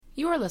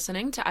You are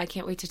listening to I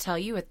Can't Wait to Tell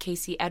You with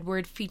Casey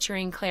Edward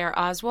featuring Claire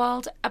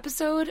Oswald,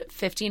 episode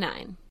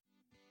 59.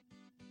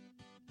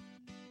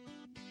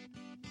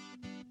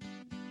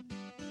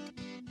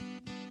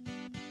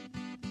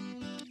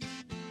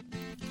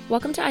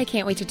 Welcome to I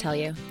Can't Wait to Tell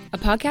You, a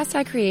podcast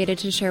I created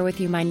to share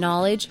with you my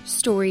knowledge,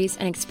 stories,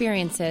 and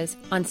experiences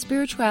on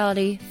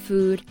spirituality,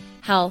 food,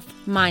 health,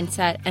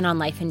 mindset, and on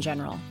life in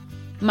general.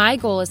 My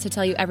goal is to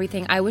tell you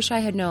everything I wish I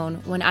had known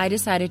when I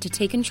decided to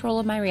take control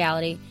of my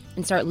reality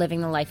and start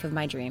living the life of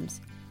my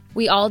dreams.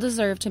 We all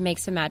deserve to make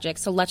some magic,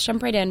 so let's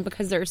jump right in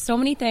because there are so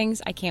many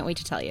things I can't wait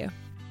to tell you.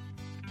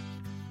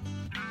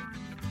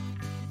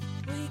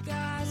 We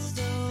got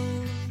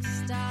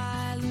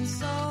style and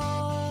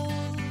soul.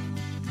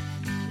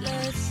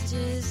 Let's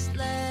just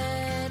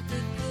let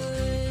the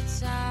good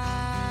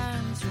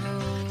times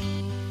roll.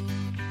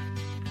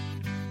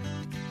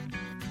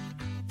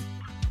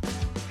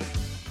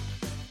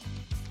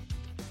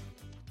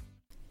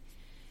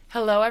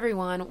 Hello,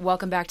 everyone.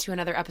 Welcome back to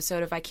another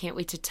episode of I Can't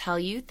Wait to Tell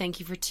You. Thank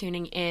you for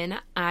tuning in.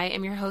 I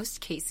am your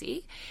host,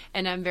 Casey,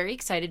 and I'm very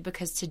excited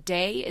because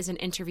today is an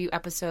interview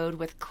episode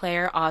with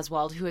Claire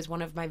Oswald, who is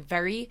one of my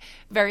very,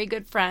 very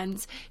good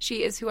friends.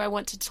 She is who I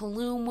went to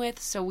Tulum with,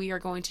 so we are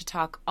going to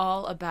talk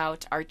all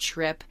about our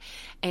trip,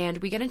 and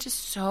we get into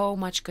so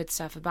much good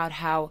stuff about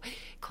how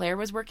Claire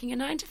was working a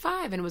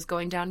 9-to-5 and was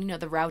going down,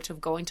 the route of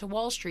going to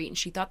Wall Street, and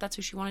she thought that's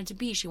who she wanted to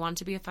be. She wanted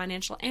to be a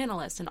financial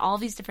analyst and all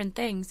these different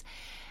things.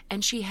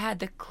 And she had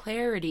the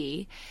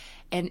clarity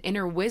and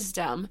inner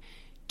wisdom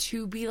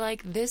to be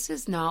like, this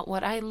is not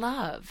what I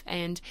love.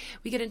 And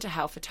we get into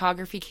how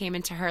photography came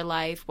into her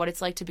life, what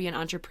it's like to be an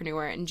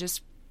entrepreneur, and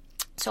just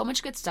so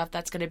much good stuff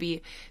that's going to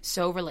be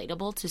so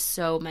relatable to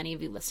so many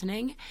of you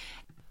listening.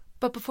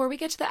 But before we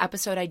get to the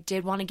episode, I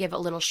did want to give a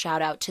little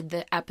shout out to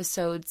the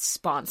episode's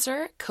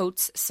sponsor,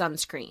 Coats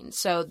Sunscreen.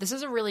 So this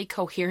is a really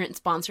coherent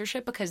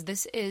sponsorship because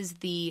this is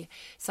the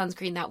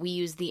sunscreen that we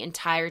use the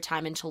entire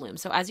time in Tulum.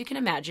 So as you can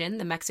imagine,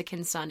 the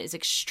Mexican sun is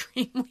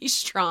extremely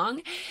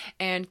strong,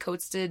 and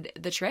Coats did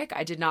the trick.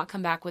 I did not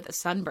come back with a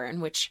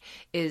sunburn, which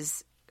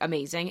is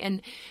amazing.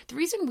 And the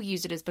reason we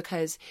use it is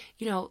because,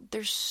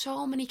 there's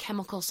so many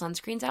chemical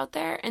sunscreens out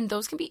there, and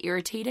those can be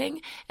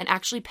irritating and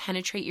actually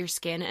penetrate your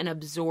skin and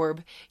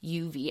absorb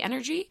UV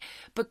energy.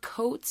 But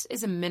Coats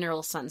is a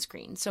mineral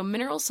sunscreen. So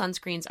mineral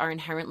sunscreens are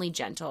inherently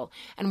gentle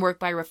and work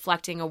by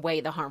reflecting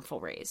away the harmful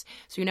rays.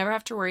 So you never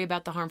have to worry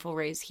about the harmful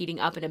rays heating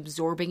up and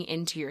absorbing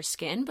into your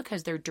skin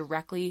because they're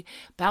directly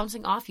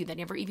bouncing off you. They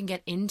never even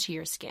get into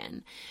your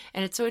skin.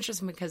 And it's so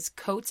interesting because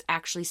Coats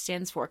actually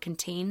stands for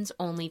contains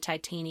only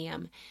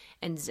titanium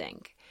and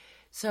zinc.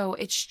 So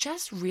it's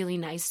just really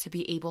nice to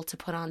be able to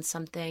put on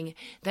something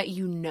that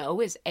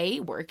is A,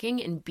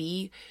 working, and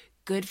B,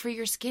 good for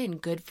your skin,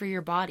 good for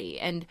your body.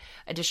 And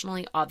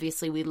additionally,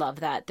 obviously, we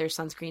love that their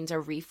sunscreens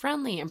are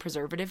reef-friendly and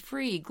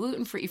preservative-free,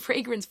 gluten-free,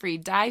 fragrance-free,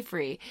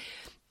 dye-free,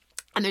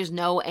 and there's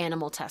no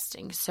animal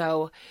testing.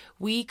 So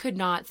we could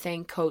not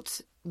thank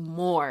Coats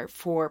more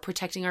for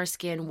protecting our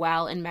skin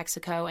while in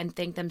Mexico, and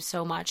thank them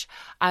so much.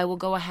 I will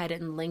go ahead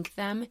and link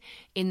them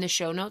in the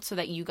show notes so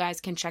that you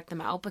guys can check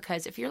them out,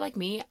 because if you're like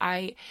me,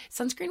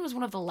 sunscreen was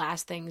one of the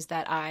last things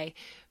that I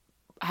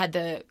had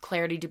the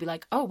clarity to be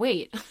like, oh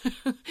wait,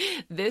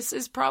 this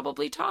is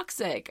probably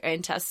toxic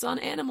and tests on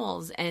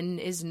animals and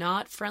is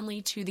not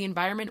friendly to the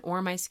environment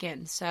or my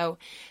skin. So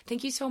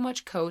thank you so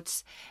much,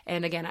 Coats.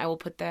 And again, I will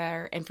put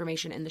their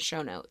information in the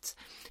show notes.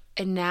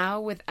 And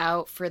now,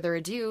 without further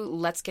ado,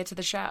 let's get to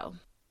the show.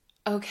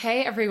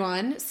 Okay,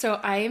 everyone. So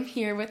I am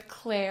here with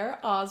Claire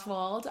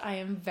Oswald. I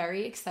am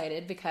very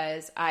excited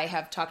because I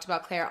have talked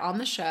about Claire on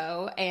the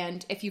show.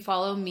 And if you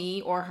follow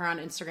me or her on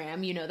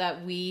Instagram, you know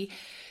that we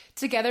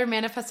together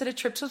manifested a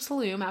trip to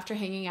Tulum after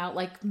hanging out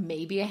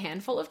maybe a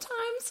handful of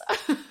times.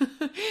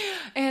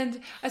 And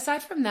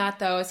aside from that,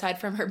 though,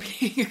 aside from her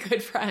being a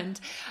good friend,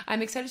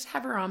 I'm excited to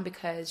have her on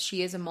because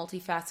she is a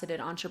multifaceted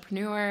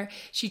entrepreneur.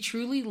 She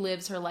truly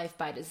lives her life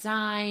by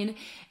design,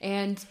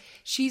 and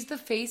she's the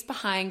face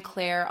behind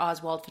Claire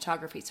Oswald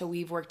Photography. So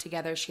we've worked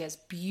together. She has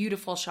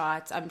beautiful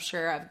shots. I'm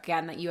sure,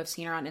 again, that you have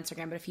seen her on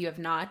Instagram, but if you have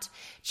not,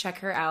 check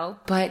her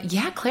out. But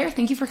yeah, Claire,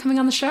 thank you for coming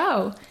on the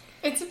show.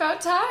 It's about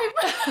time.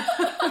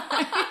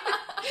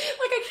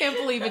 I can't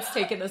believe it's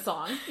taken this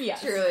long. Yeah.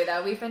 Truly,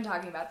 though. We've been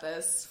talking about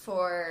this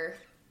for,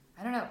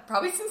 I don't know,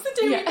 probably since the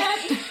day we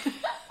met.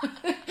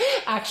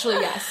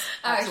 Actually, yes.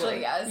 Actually,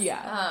 yes.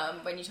 Yeah.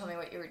 When you told me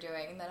what you were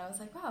doing, and then I was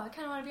like, wow, I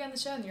kind of want to be on the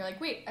show. And you're like,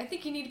 wait, I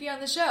think you need to be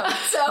on the show.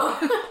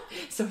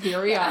 So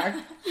here we are.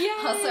 Yay.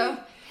 Also,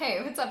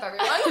 hey, what's up,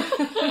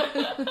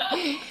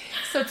 everyone?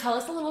 So tell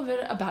us a little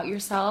bit about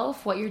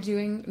yourself, what you're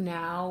doing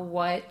now,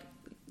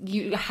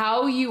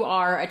 how you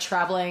are a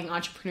traveling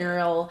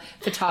entrepreneurial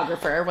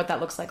photographer, what that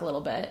looks like a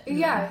little bit.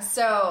 Yeah,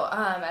 so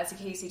as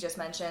Casey just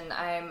mentioned,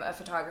 I'm a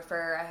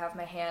photographer. I have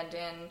my hand in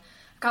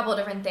a couple of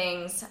different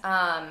things.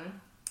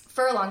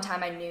 For a long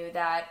time, I knew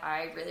that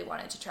I really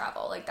wanted to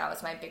travel. That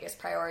was my biggest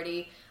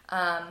priority.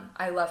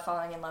 I love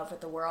falling in love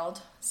with the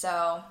world,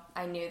 so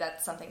I knew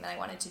that's something that I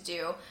wanted to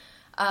do.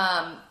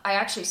 I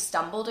actually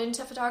stumbled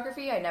into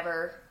photography. I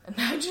never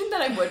imagined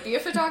that I would be a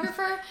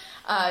photographer.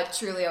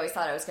 Truly always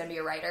thought I was going to be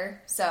a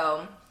writer.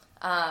 So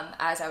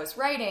as I was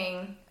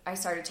writing, I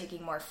started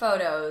taking more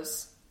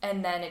photos,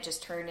 and then it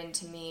just turned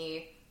into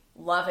me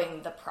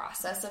loving the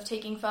process of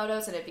taking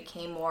photos, and it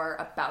became more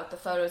about the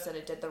photos than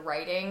it did the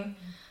writing.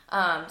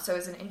 So it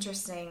was an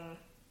interesting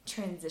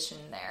transition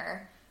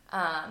there.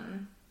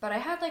 But I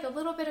had like a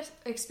little bit of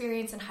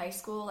experience in high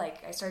school.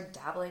 Like I started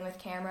dabbling with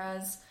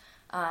cameras.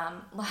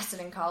 Lasted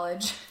in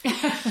college.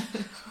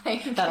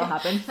 Like, That'll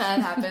happen.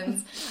 That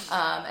happens.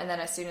 And then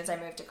as soon as I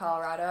moved to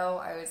Colorado,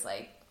 I was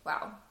like,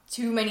 wow,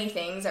 too many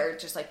things are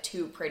just like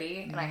too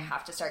pretty, and I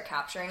have to start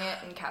capturing it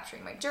and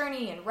capturing my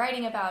journey and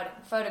writing about it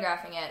and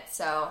photographing it.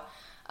 So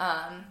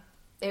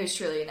it was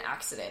truly an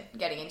accident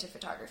getting into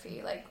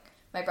photography. Like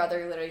my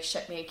brother literally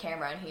shipped me a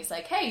camera, and he's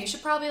like, hey, you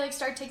should probably like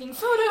start taking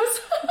photos.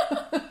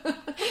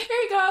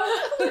 Here you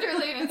go.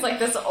 Literally. And it's like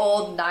this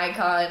old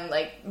Nikon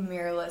like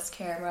mirrorless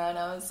camera, and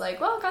I was like,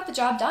 well, got the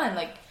job done,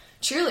 like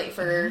truly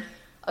for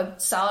a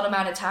solid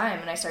amount of time.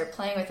 And I started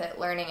playing with it,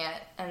 learning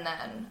it, and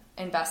then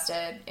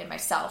invested in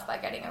myself by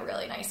getting a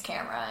really nice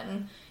camera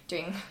and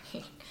doing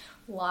a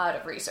lot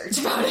of research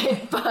about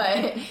it,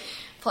 but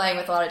playing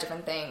with a lot of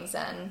different things,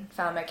 and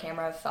found my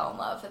camera, fell in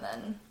love, and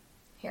then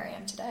here I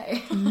am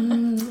today. I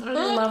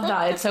love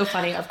that. It's so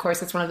funny. Of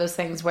course, it's one of those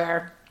things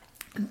where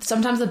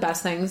sometimes the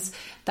best things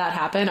that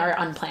happen are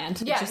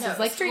unplanned. Yeah, it just no, is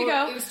like, here you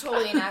go. It was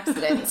totally an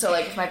accident. So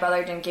like if my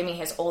brother didn't give me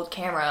his old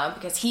camera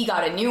because he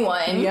got a new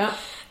one, Yeah.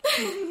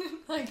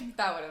 like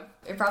that would have,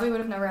 it probably would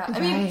have never happened.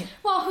 I mean, Right.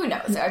 well, who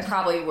knows? I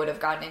probably would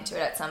have gotten into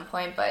it at some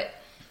point, but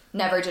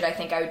never did I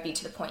think I would be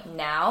to the point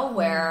now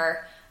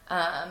where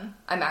I'm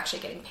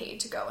actually getting paid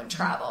to go and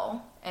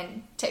travel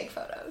and take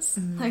photos.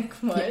 Like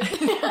what?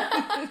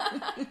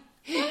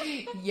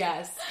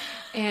 Yes.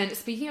 And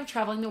speaking of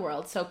traveling the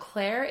world, so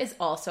Claire is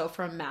also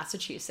from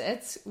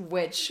Massachusetts,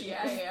 which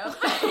Yeah,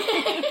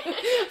 I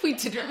am. we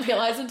didn't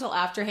realize until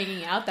after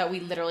hanging out that we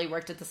literally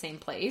worked at the same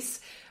place.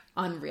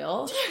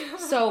 Unreal.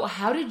 So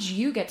how did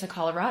you get to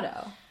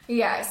Colorado?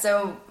 Yeah,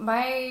 so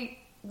my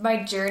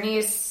journey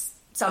is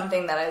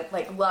something that I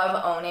like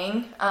love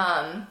owning.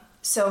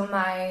 So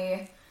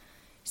my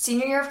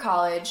senior year of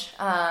college,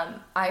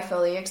 I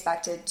fully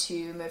expected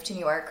to move to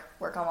New York,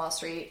 work on Wall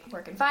Street,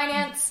 work in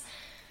finance,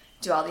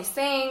 do all these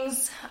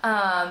things.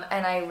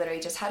 And I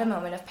literally just had a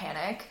moment of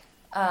panic,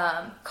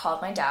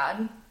 called my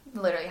dad,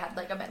 literally had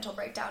like a mental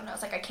breakdown, and I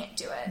was like, I can't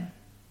do it.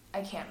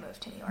 I can't move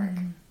to New York.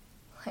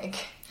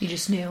 Like, You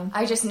just knew.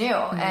 I just knew,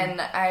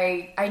 and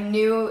I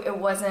knew it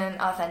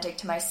wasn't authentic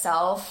to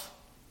myself.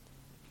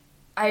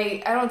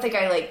 I don't think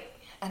I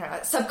don't know,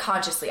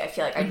 subconsciously I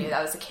feel like I knew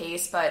that was the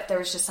case, but there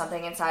was just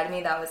something inside of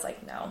me that was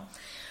like, no.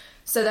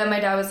 So then my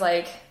dad was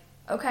like,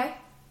 okay,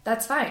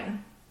 that's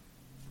fine.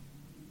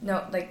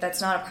 No, like,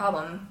 that's not a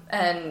problem.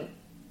 And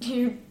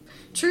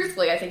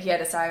truthfully, I think he had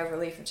a sigh of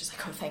relief and just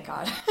like, oh, thank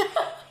God.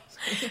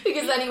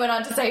 Because then he went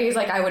on to say, he's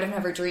like, I would have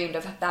never dreamed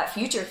of that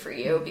future for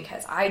you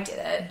because I did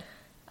it.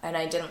 And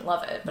I didn't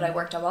love it, but I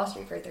worked on Wall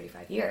Street for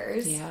 35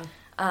 years. Yeah.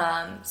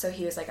 So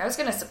he was like, I was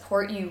going to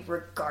support you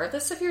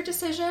regardless of your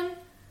decision,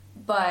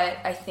 but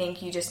I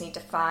think you just need to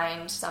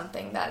find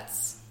something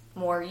that's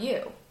more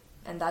you,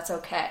 and that's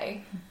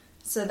okay.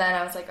 So then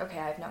I was like, okay,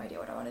 I have no idea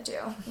what I want to do.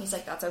 And he's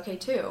like, that's okay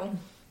too.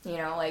 You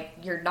know, like,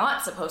 you're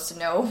not supposed to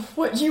know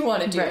what you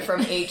want to do Right.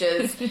 from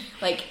ages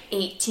like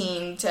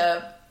 18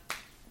 to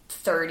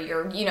 30,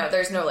 or, you know,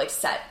 there's no like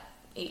set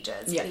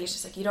ages. Yeah. But he's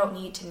just like, you don't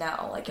need to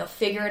know. Like, you'll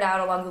figure it out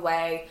along the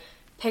way.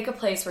 Pick a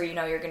place where you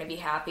know you're going to be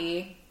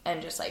happy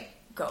and just like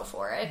go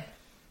for it.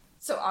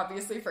 So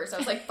obviously first I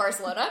was like,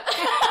 Barcelona.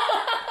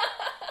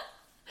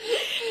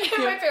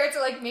 And my parents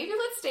are like, maybe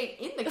let's stay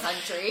in the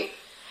country.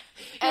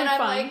 And You're I'm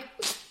fine.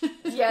 like,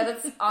 yeah,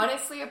 that's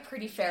honestly a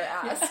pretty fair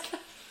ask.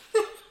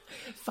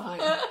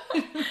 Fine.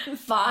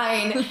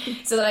 Fine.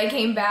 So then I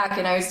came back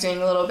and I was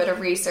doing a little bit of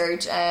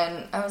research,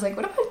 and I was like,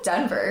 what about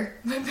Denver?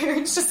 My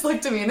parents just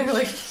looked at me and they were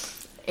like,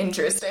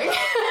 interesting.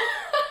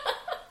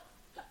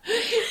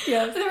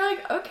 Yes. So they were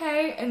like,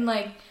 okay. And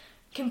like,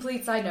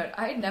 complete side note,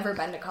 I had never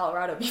been to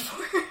Colorado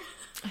before.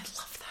 I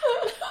love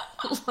that.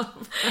 I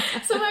love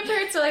that. So my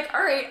parents are like,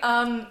 all right,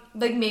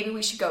 like, maybe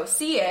we should go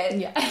see it.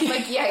 Yeah.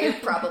 Like, yeah, you're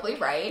probably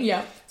right.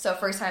 Yeah. So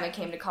first time I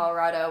came to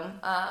Colorado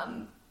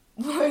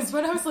was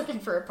when I was looking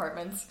for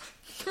apartments.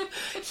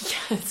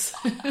 Yes.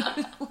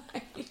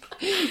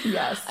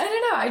 Yes. I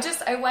don't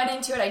know. I went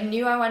into it. I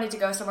knew I wanted to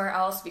go somewhere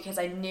else because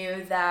I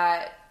knew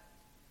that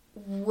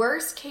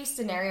worst case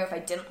scenario, if I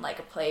didn't like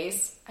a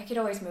place, I could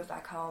always move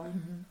back home.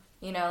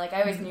 Mm-hmm. You know, like,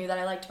 I always knew that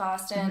I liked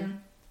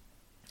Boston.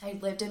 I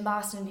lived in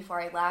Boston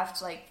before I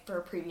left, like, for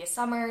previous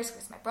summers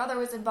because my brother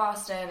was in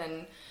Boston,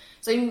 and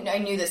so I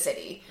knew the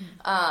city.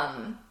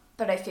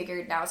 But I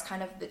figured now is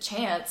kind of the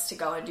chance to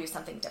go and do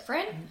something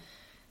different.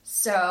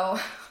 So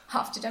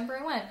off to Denver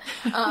I went.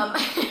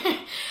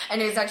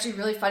 And it was actually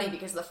really funny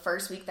because the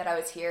first week that I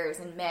was here, it was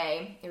in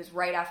May. It was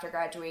right after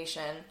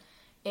graduation.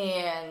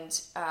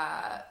 And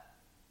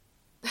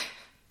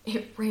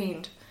it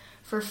rained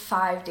for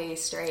 5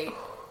 days straight.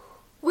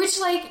 Which,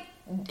 like,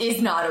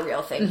 is not a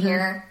real thing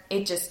here.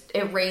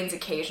 It rains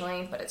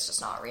occasionally, but it's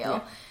just not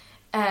real.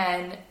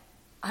 And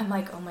I'm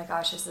like, oh my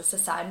gosh, is this a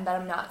sign that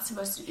I'm not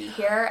supposed to be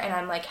here? And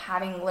I'm like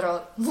having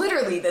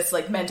literally this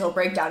like mental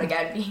breakdown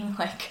again, being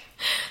like,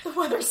 the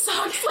weather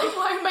sucks. Like,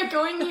 why am I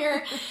going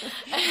here?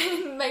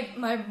 And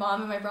my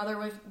mom and my brother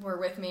were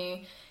with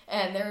me,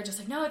 and they were just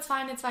like, no, it's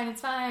fine, it's fine,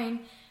 it's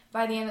fine.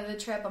 By the end of the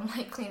trip, I'm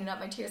like cleaning up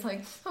my tears,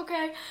 like,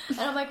 okay. And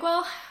I'm like,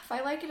 well, if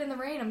I like it in the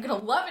rain, I'm gonna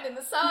love it in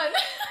the sun.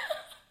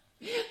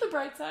 The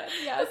bright side,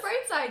 yes. The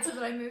bright side. So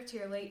that I moved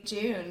here late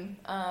June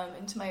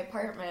into my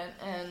apartment,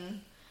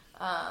 and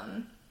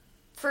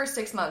first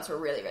 6 months were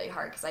really, really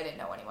hard because I didn't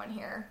know anyone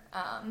here.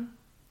 And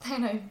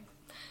I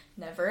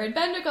never had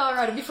been to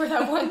Colorado before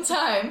that one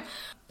time.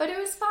 But it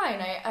was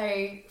fine.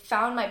 I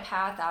found my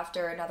path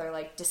after another,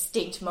 like,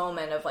 distinct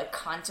moment of, like,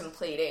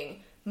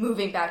 contemplating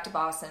moving back to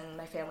Boston.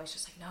 My family's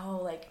just like, no,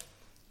 like,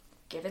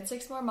 give it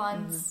 6 more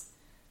months.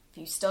 If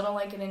you still don't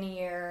like it in a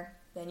year,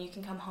 then you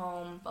can come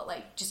home. But,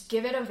 like, just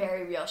give it a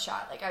very real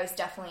shot. Like, I was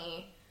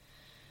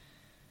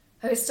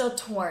still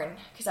torn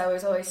because I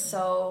was always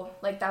so,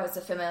 like, that was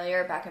the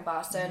familiar back in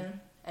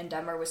Boston, and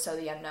Denver was so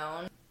the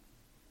unknown.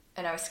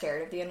 And I was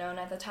scared of the unknown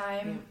at the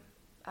time.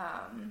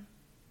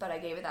 But I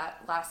gave it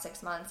that last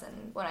 6 months,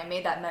 and when I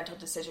made that mental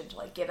decision to,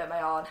 like, give it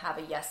my all and have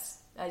a yes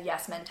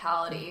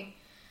mentality,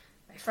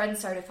 my friends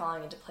started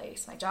falling into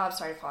place, my job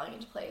started falling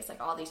into place, like,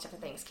 all these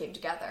different things came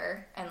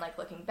together, and, like,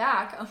 looking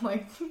back, I'm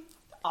like,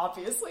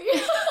 obviously.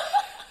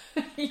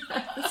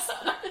 Yes.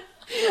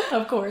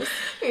 Of course.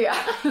 Yeah.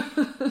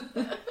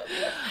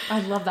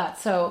 I love that.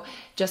 So,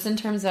 just in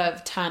terms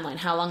of timeline,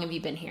 how long have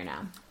you been here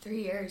now?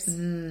 3 years.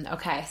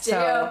 Okay,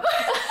 so...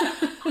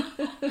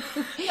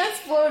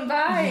 That's blown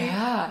by.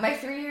 Yeah. My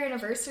 3-year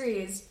anniversary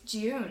is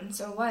June,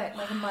 so what?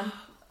 Like a month?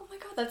 Oh my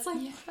god, that's like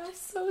that's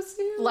so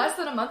soon. less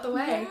than a month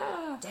away.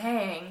 Yeah.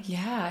 Dang.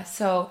 Yeah,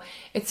 so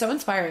it's so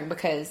inspiring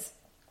because,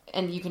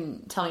 and you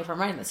can tell me if I'm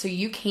right on this, so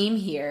you came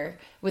here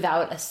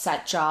without a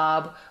set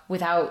job,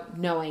 without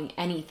knowing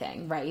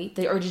anything, right?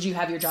 Or did you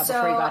have your job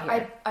before you got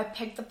here? I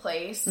picked the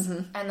place,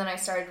 and then I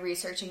started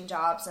researching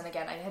jobs, and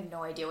again, I had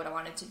no idea what I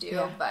wanted to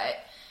do, but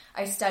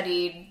I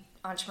studied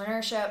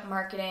entrepreneurship,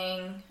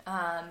 marketing,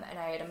 and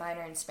I had a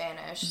minor in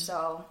Spanish,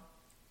 so,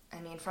 I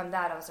mean, from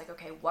that, I was like,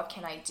 okay, what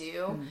can I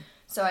do?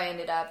 So I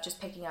ended up just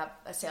picking up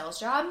a sales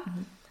job.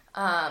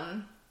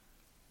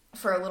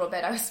 For a little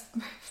bit, I was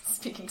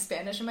speaking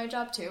Spanish in my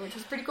job, too, which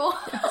was pretty cool.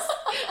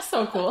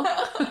 So cool.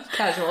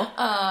 Casual.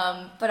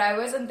 But I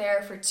wasn't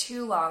there for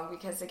too long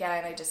because,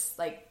 again, I just,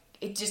 like,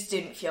 it just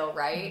didn't feel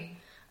right.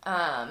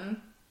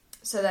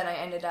 So then I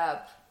ended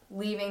up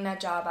leaving that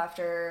job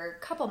after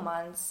a couple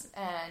months,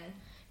 and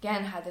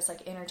again, had this,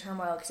 like, inner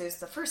turmoil because it was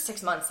the first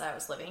 6 months that I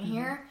was living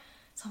here.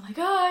 So I'm like,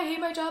 oh, I hate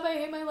my job, I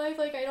hate my life,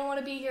 like, I don't want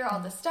to be here, all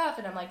this stuff.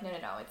 And I'm like, no,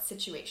 it's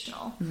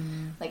situational.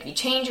 Like, if you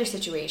change your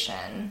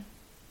situation,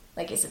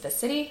 like, is it the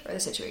city or the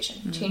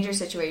situation? Change your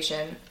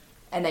situation,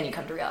 and then you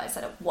come to realize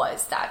that it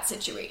was that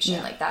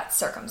situation, like, that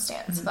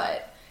circumstance.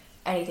 But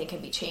anything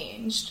can be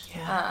changed.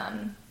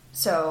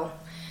 So,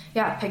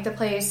 yeah, picked the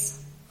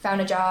place,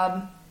 found a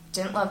job,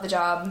 didn't love the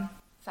job,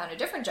 found a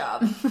different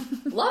job,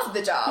 loved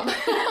the job.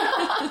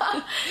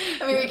 I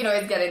mean, we can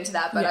always get into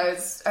that, but I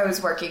was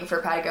working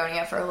for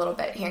Patagonia for a little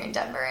bit here in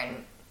Denver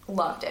and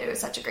loved it. It was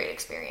such a great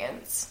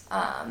experience.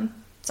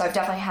 So I've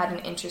definitely had an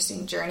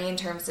interesting journey in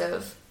terms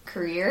of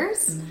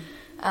careers,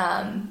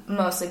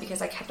 mostly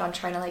because I kept on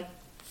trying to, like,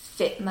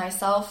 fit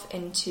myself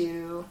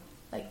into,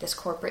 like, this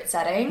corporate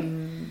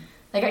setting.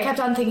 Like, I kept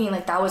on thinking,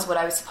 like, that was what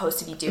I was supposed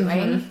to be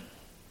doing,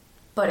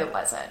 but it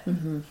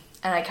wasn't.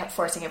 And I kept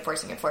forcing it.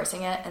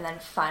 And then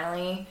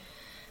finally,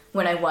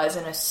 when I was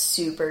in a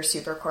super,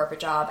 super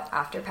corporate job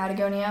after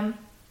Patagonia,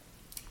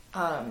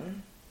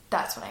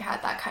 that's when I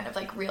had that kind of,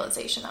 like,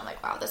 realization. I'm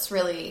like, wow, this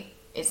really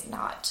is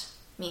not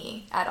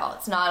me at all.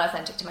 It's not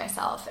authentic to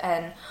myself.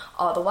 And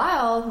all the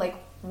while, like,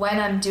 when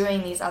I'm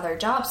doing these other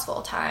jobs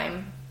full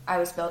time, I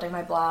was building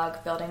my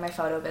blog, building my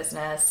photo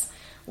business,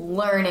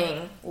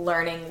 learning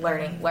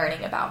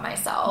about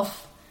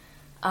myself,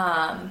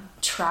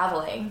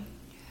 traveling.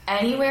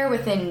 Anywhere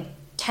within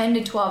 10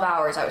 to 12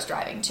 hours I was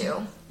driving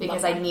to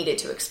because I needed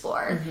to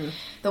explore.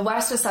 The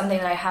West was something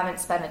that I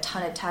haven't spent a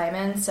ton of time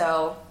in,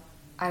 so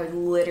I would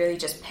literally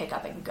just pick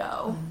up and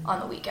go on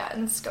the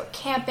weekends. Go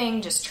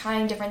camping, just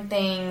trying different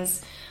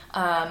things.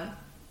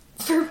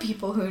 For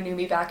people who knew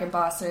me back in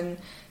Boston,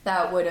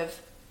 that would have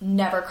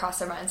never crossed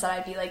their minds that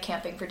I'd be, like,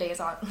 camping for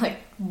days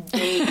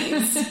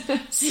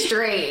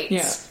straight.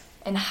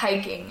 And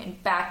hiking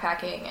and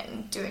backpacking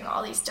and doing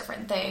all these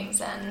different things.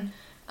 And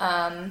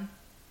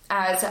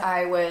as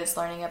I was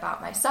learning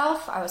about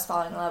myself, I was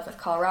falling in love with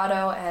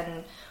Colorado,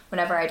 and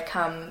whenever I'd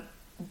come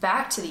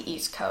back to the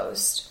East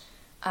Coast,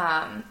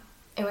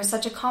 it was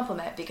such a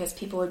compliment because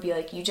people would be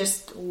like, you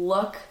just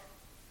look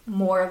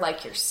more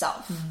like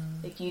yourself.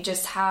 Like, you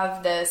just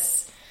have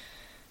this,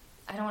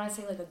 I don't want to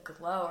say, like, a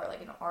glow or,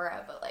 like, an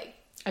aura, but, like,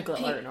 a glow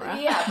or an aura.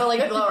 Yeah, but,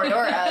 like, a glow or an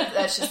aura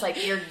that's just,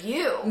 like, you're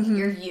you.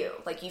 You're you.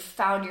 Like, you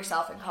found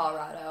yourself in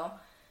Colorado,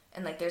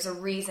 And, like, there's a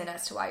reason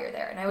as to why you're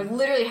there. And I would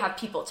literally have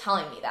people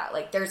telling me that.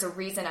 Like, there's a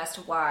reason as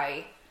to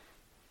why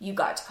you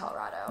got to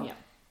Colorado. Yeah.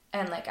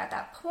 And, like, at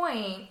that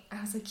point,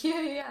 I was like,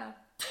 yeah.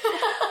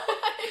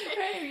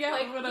 Hey, yeah,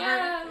 like, whatever.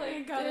 yeah,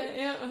 like, got it.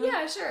 Yeah,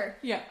 yeah, sure.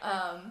 Yeah.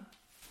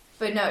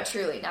 But no,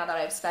 truly, now that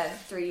I've spent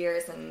 3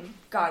 years and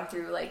gone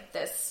through, like,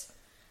 this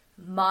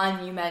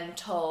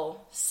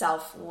monumental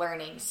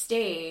self-learning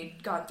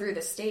stage, gone through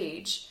the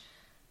stage,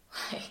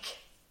 like,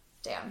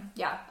 damn,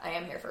 yeah, I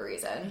am here for a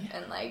reason.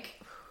 And,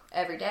 like,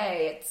 every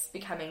day it's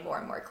becoming more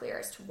and more clear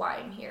as to why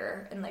I'm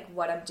here and, like,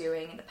 what I'm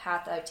doing and the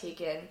path that I've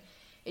taken.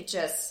 It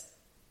just,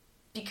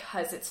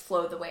 because it's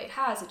flowed the way it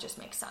has, it just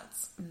makes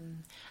sense.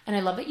 And I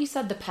love that you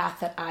said the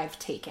path that I've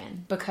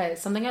taken, because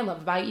something I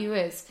love about you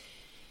is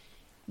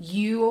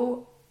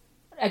you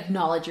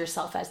acknowledge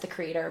yourself as the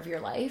creator of your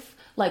life.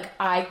 Like,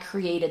 I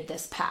created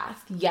this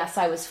path. Yes,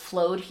 I was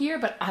flowed here,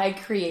 but I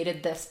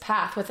created this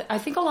path. With, I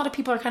think a lot of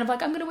people are kind of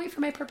like, I'm going to wait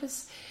for my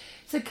purpose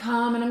to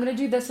come, and I'm going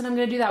to do this and I'm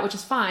going to do that, which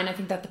is fine. I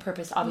think that the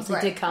purpose obviously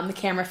did come. The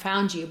camera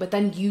found you, but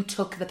then you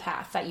took the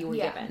path that you were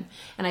given.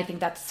 And I think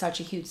that's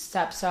such a huge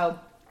step. So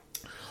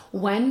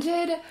when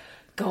did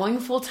going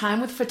full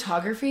time with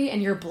photography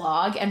and your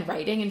blog and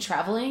writing and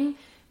traveling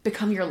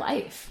become your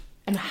life?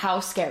 And how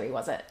scary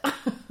was it?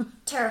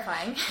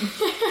 Terrifying.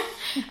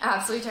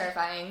 Absolutely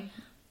terrifying.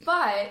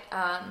 But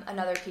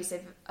another piece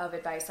of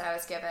advice that I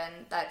was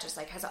given that just,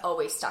 like, has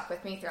always stuck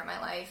with me throughout my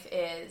life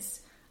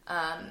is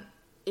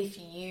if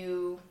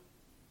you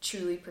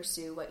truly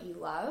pursue what you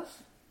love,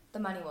 the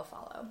money will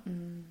follow.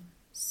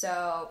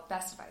 So,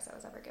 best advice I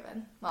was ever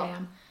given. Well,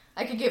 Damn.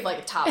 I could give, like,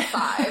 a top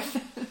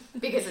 5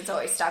 because it's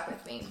always stuck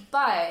with me.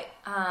 But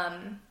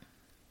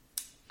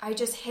I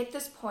just hit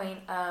this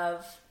point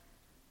of,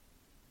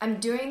 I'm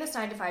doing this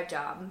 9-to-5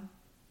 job,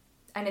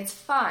 and it's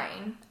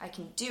fine. I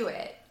can do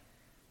it.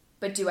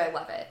 But do I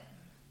love it?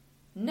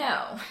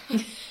 No.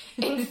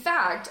 In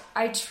fact,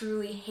 I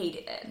truly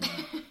hated it.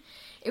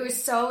 It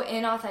was so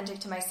inauthentic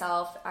to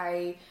myself.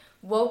 I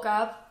woke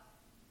up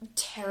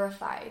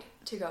terrified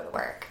to go to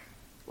work.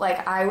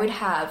 Like, I would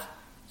have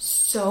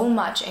so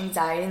much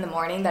anxiety in the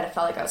morning that it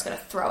felt like I was going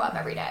to throw up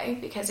every day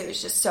because it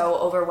was just so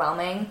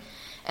overwhelming.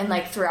 And,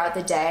 like, throughout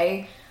the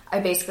day, I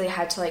basically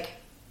had to, like,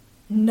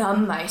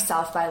 numb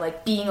myself by,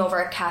 like, being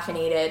over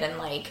caffeinated and,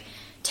 like,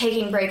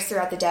 taking breaks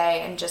throughout the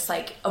day and just,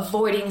 like,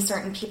 avoiding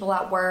certain people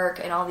at work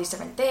and all these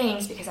different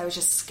things because I was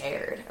just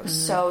scared. I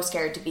was so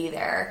scared to be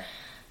there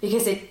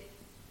because it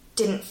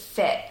didn't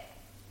fit.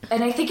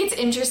 And I think it's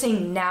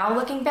interesting now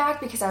looking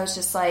back because I was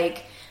just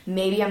like,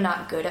 maybe I'm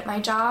not good at my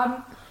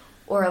job,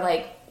 or,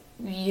 like,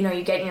 you know,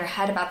 you get in your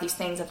head about these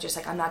things of just,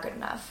 like, I'm not good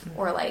enough,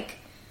 or, like,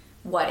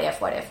 what if?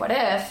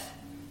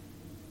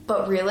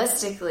 But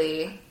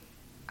realistically,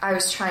 I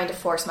was trying to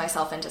force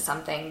myself into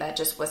something that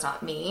just was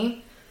not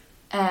me.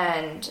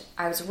 And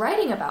I was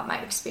writing about my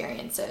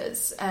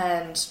experiences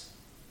and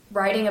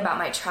writing about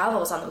my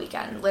travels on the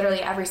weekend.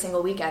 Literally every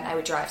single weekend I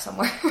would drive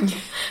somewhere,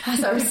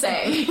 as I was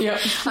saying.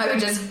 Yep. I would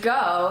just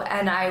go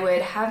and I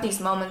would have these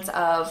moments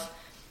of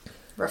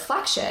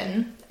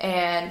reflection,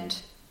 and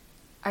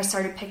I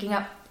started picking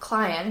up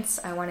clients.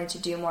 I wanted to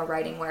do more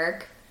writing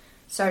work.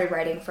 Started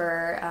writing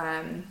for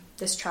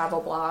this travel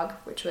blog,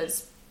 which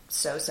was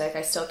so sick.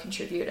 I still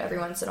contribute every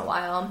once in a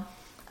while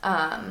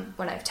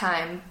when I have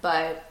time,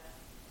 but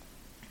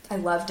I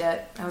loved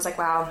it. I was like,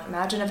 wow,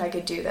 imagine if I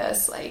could do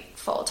this, like,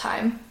 full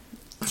time.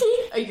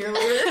 A year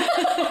later.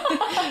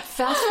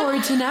 Fast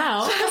forward to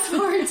now.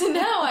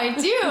 I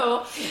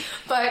do.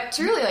 But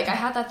truly, like, I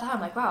had that thought.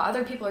 I'm like, wow,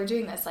 other people are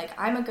doing this. Like,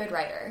 I'm a good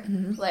writer.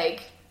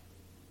 Like,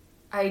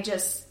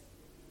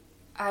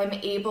 I'm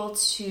able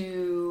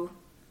to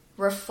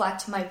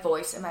reflect my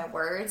voice and my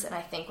words, and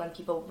I think when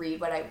people read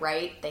what I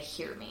write, they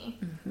hear me,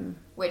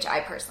 which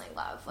I personally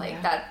love.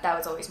 Like, that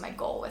was always my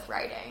goal with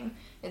writing.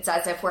 It's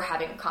as if we're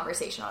having a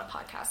conversation on a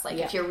podcast. Like,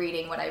 if you're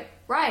reading what I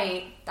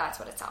write, that's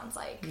what it sounds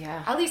like.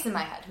 Yeah. At least in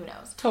my head, who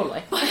knows?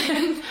 Totally.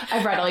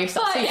 I've read all your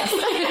stuff, so yes.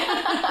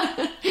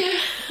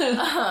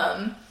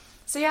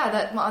 So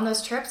yeah, on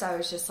those trips, I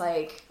was just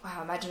like,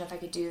 wow, imagine if I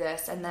could do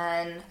this. And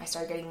then I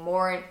started getting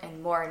more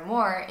and more and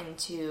more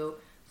into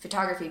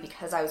photography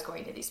because I was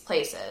going to these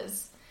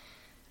places.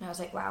 And I was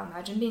like, wow,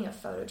 imagine being a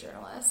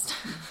photojournalist.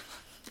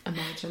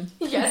 Imagine.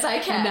 Yes, I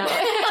can. No.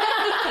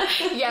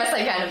 Yes,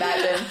 I can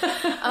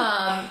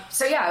imagine.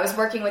 So yeah, I was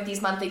working with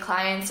these monthly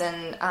clients,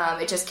 and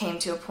it just came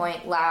to a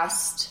point I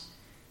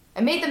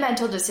made the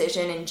mental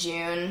decision in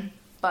June,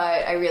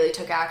 but I really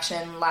took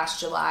action last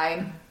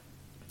July.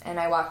 And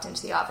I walked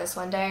into the office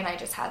one day and I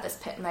just had this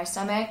pit in my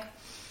stomach.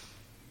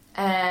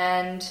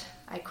 And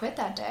I quit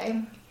that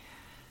day.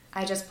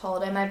 I just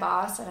pulled in my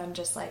boss and I'm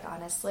just like,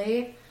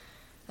 honestly,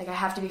 like, I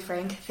have to be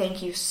frank,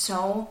 thank you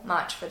so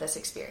much for this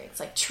experience.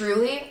 Like,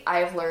 truly,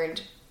 I've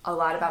learned a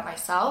lot about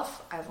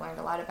myself. I've learned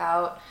a lot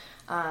about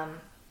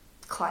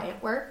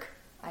client work.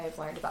 I've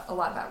learned a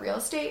lot about real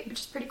estate,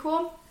 which is pretty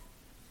cool.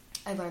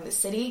 I learned the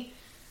city,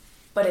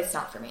 but it's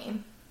not for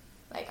me.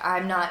 Like,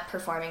 I'm not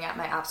performing at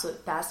my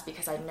absolute best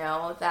because I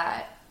know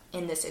that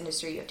in this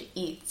industry you have to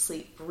eat,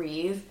 sleep,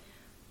 breathe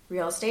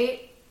real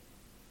estate.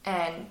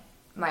 And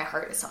my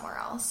heart is somewhere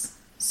else.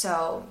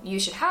 So you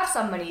should have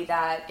somebody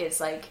that is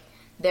like,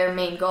 their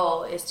main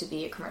goal is to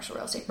be a commercial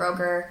real estate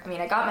broker. I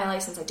mean, I got my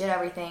license, I did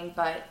everything,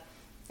 but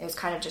it was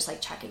kind of just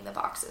like checking the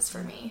boxes for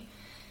me.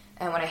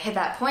 And when I hit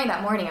that point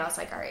that morning, I was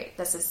like, all right,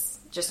 this is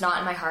just not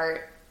in my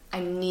heart.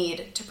 I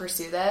need to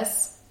pursue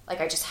this.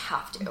 Like, I just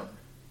have to.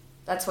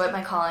 That's what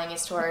my calling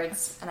is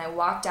towards. And I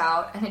walked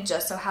out, and it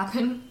just so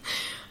happened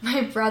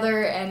my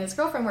brother and his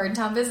girlfriend were in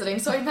town visiting,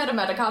 so I met him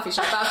at a coffee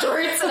shop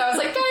afterwards, and I was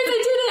like, guys,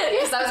 I did it!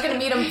 Because I was going to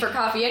meet him for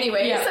coffee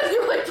anyway. Yeah. And they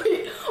were like,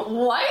 wait,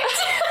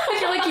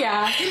 what? You're like,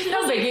 yeah,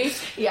 no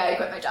biggie. Yeah, I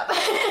quit my job.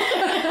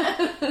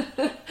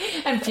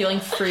 I'm feeling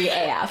free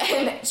AF.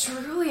 And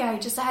truly, I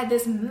just had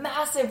this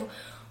massive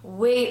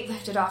weight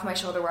lifted off my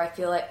shoulder where I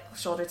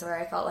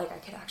felt like I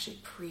could actually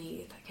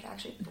breathe.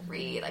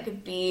 I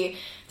could be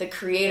the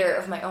creator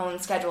of my own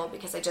schedule,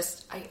 because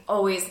I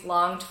always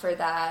longed for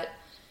that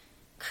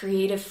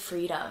creative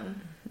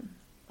freedom.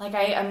 Like,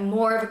 I'm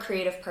more of a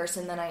creative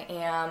person than I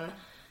am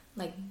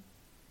like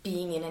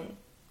being in an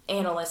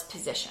analyst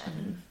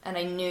position. And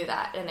I knew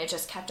that, and it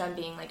just kept on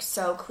being like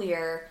so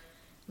clear.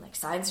 Like,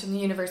 signs from the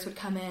universe would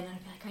come in, and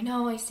I'd be like, I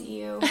know, I see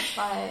you,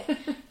 but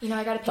you know,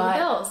 I gotta pay the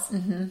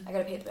bills. I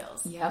gotta pay the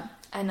bills. Yep.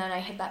 And then I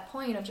hit that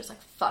point of just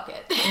like, fuck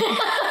it.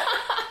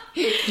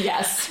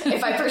 Yes.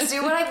 If I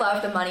pursue what I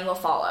love, the money will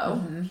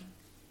follow.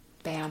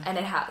 Bam. And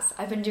it has.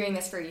 I've been doing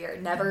this for a year.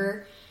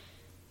 Never,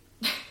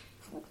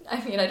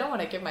 I mean, I don't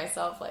want to give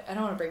myself, like, I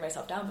don't want to bring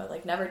myself down, but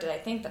like, never did I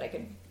think that I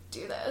could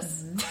do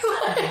this.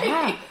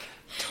 Yeah,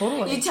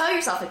 totally. You tell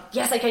yourself, like,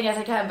 yes, I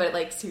can, but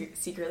like,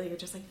 secretly you're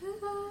just like,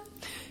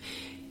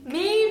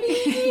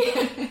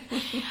 maybe.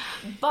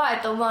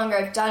 But the longer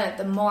I've done it,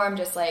 the more I'm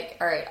just like,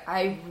 all right,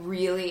 I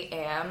really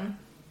am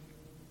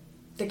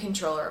the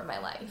controller of my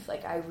life.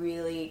 Like, I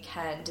really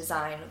can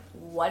design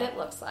what it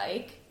looks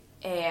like,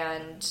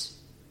 and,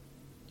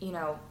 you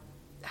know,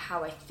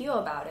 how I feel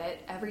about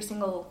it. Every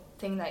single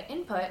thing that I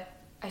input,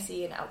 I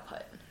see an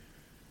output.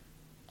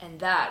 And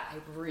that I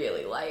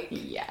really like.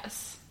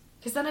 Yes.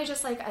 Because then I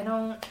just, like, I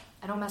don't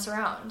mess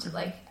around.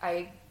 Like,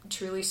 I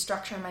truly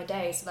structure my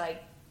day so that I,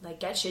 like,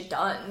 get shit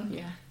done.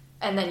 Yeah.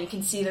 And then you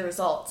can see the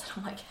results. And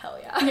I'm like, hell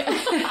yeah.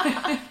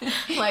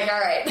 I'm like, all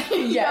right.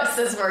 Yes,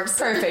 this works.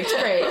 Perfect.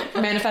 Great.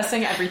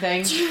 Manifesting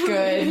everything.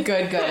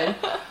 Good.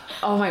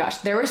 Oh my gosh.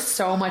 There was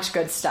so much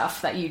good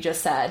stuff that you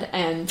just said.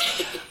 And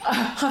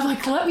I'm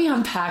like, let me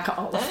unpack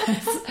all of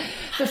this.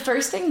 The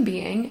first thing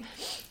being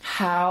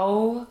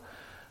how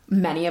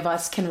many of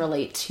us can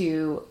relate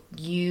to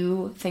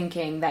you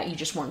thinking that you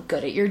just weren't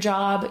good at your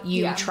job,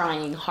 you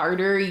trying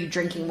harder, you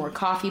drinking more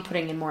coffee,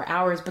 putting in more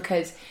hours,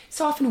 because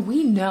so often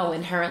we know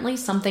inherently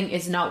something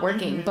is not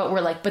working, but we're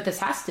like, but this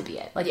has to be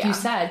it. Like you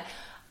said,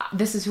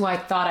 this is who I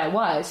thought I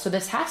was, so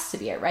this has to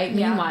be it, right?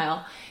 Yeah.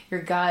 Meanwhile,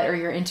 your gut or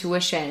your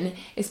intuition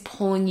is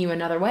pulling you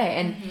another way,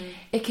 and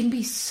it can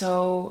be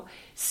so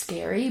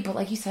scary, but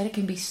like you said, it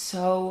can be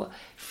so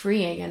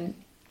freeing. And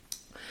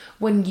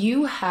when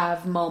you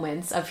have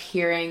moments of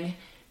hearing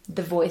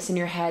the voice in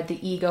your head,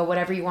 the ego,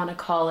 whatever you want to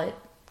call it,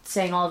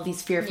 saying all of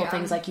these fearful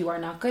things like you are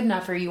not good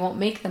enough or you won't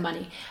make the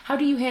money, how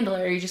do you handle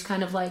it? Are you just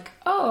kind of like,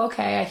 oh,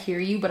 okay, I hear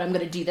you, but I'm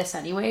going to do this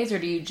anyways? Or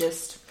do you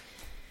just...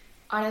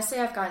 Honestly,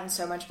 I've gotten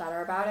so much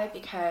better about it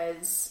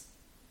because,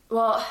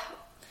 well,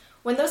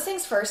 when those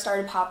things first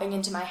started popping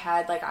into my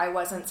head, like, I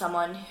wasn't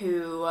someone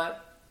who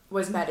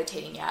was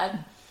meditating yet.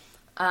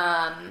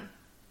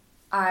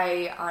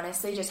 I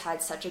honestly just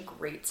had such a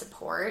great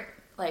support,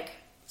 like,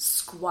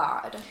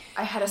 squad.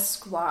 I had a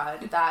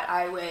squad that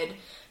I would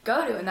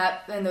go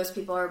to, and those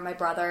people are my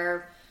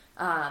brother,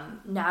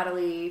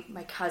 Natalie,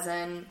 my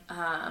cousin,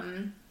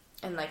 and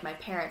like my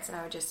parents, and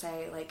I would just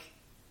say, like,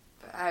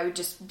 I would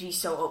just be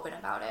so open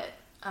about it.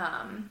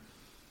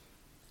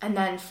 And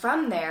then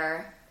from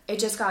there, it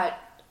just got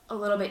a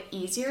little bit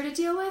easier to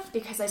deal with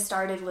because I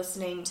started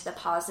listening to the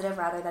positive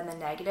rather than the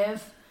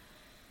negative.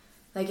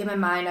 Like, in my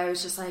mind, I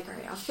was just like, all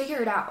right, I'll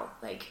figure it out.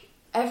 Like,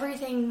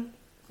 everything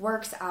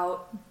works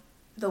out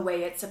the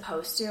way it's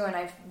supposed to. And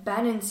I've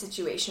been in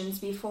situations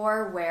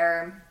before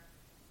where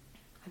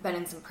I've been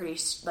in some pretty,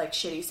 like,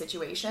 shitty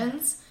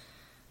situations,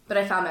 but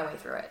I found my way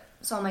through it.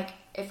 So I'm like,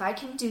 if I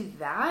can do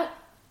that,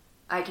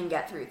 I can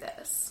get through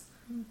this.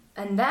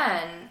 And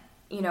then,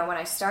 you know, when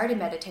I started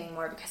meditating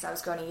more because I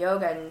was going to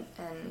yoga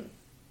and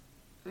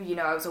you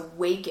know, I was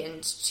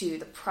awakened to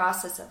the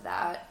process of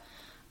that,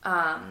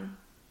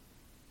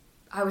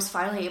 I was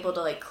finally able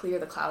to, like, clear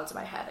the clouds in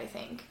my head, I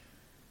think.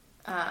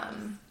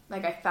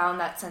 Like, I found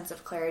that sense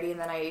of clarity, and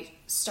then I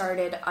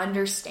started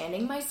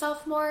understanding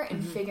myself more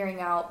and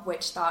figuring out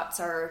which thoughts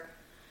are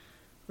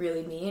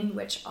really me and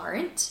which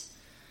aren't.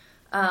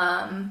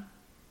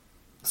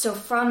 So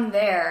from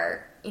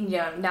there, you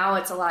know, now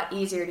it's a lot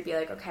easier to be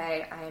like,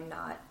 okay, I am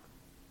not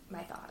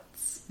my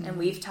thoughts. And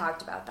we've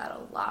talked about that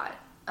a lot.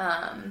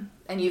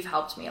 And you've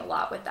helped me a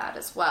lot with that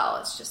as well.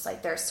 It's just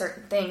like, there are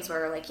certain things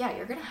where, like, yeah,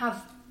 you're going to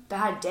have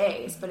bad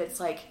days, but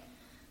it's like,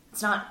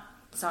 it's not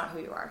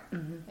who you are.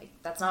 Like,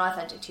 that's not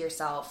authentic to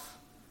yourself.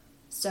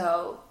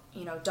 So,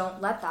 you know,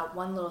 don't let that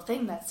one little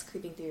thing that's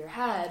creeping through your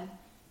head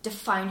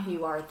define who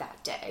you are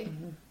that day.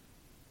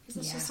 Because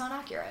it's just not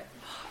accurate.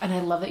 And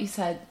I love that you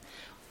said,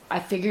 I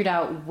figured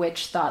out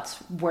which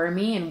thoughts were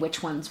me and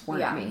which ones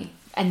weren't me.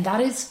 And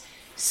that is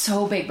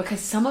so big, because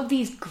some of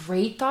these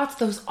great thoughts,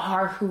 those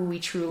are who we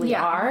truly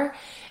are.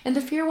 And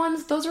the fear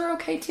ones, those are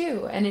okay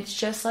too. And it's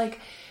just like,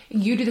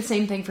 you do the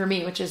same thing for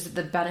me, which is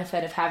the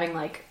benefit of having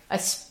like a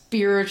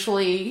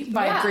spiritually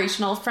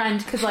vibrational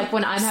friend. Because like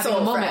when I'm having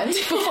a moment,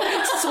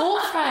 soul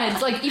friend,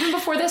 like even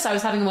before this, I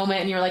was having a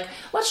moment and you're like,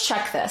 let's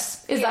check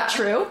this. Is that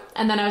true?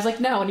 And then I was like,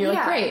 no. And you're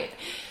like, great.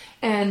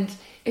 And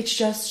it's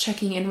just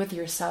checking in with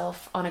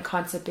yourself on a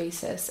constant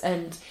basis.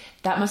 And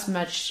that must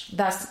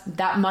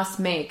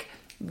make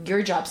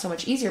your job so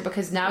much easier,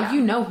 because now you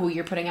know who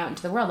you're putting out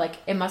into the world. Like,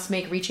 it must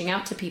make reaching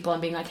out to people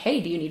and being like, hey,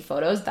 do you need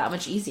photos, that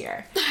much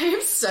easier. I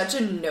have such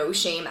a no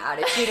shame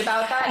attitude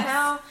about that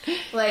now.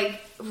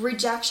 Like,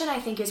 rejection, I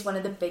think, is one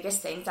of the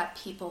biggest things that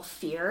people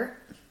fear.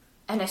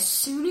 And as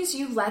soon as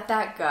you let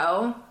that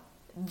go,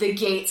 the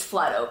gates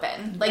flood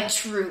open. Like,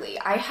 truly.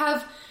 I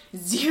have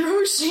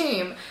zero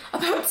shame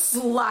about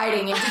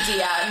sliding into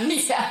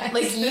DMs.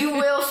 Like, you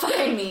will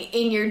find me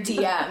in your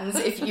DMs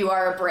if you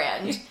are a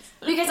brand.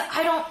 Because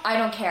I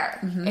don't care.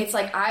 It's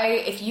like,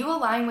 if you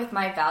align with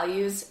my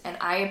values and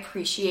I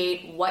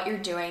appreciate what you're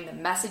doing, the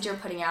message you're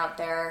putting out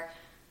there,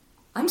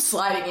 I'm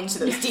sliding into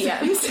those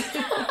DMs.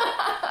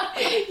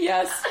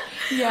 Yes.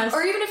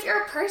 Or even if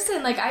you're a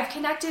person, like, I've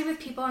connected with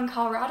people in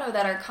Colorado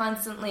that are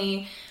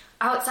constantly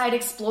outside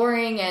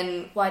exploring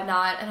and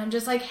whatnot, and I'm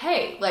just like,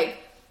 hey, like,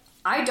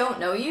 I don't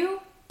know you,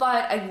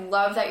 but I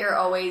love that you're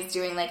always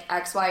doing like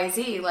X, Y,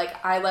 Z.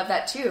 Like, I love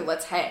that too.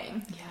 Let's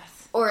hang.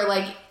 Yes. Or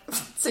like,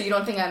 so you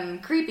don't think I'm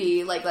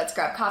creepy, like, let's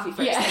grab coffee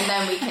first and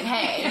then we can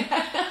hang.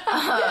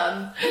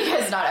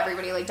 Because not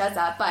everybody like does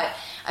that. But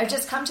I've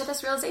just come to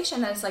this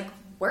realization that it's like,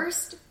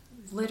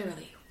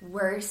 literally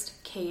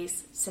worst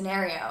case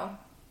scenario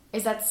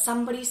is that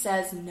somebody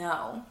says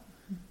no.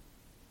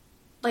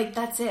 Like,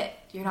 that's it.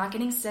 You're not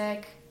getting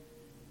sick.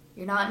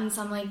 You're not in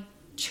some like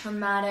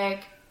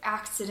traumatic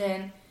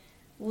accident.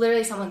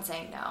 Literally someone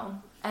saying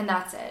no. And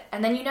that's it.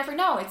 And then you never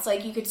know. It's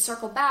like you could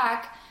circle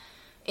back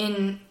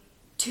in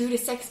 2 to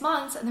 6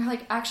 months and they're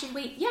like, actually,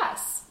 wait,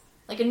 yes.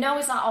 Like, a no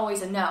is not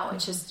always a no.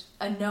 It's just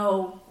a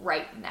no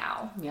right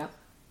now. Yep.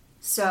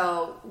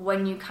 So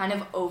when you kind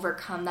of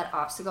overcome that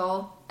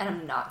obstacle, and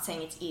I'm not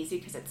saying it's easy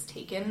because it's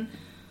taken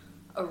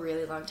a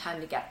really long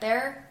time to get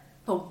there,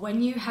 but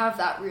when you have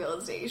that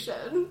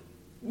realization,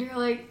 you're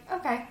like,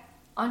 okay,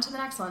 on to the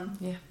next one.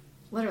 Yeah.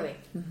 Literally.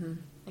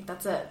 Like,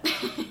 that's it.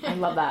 I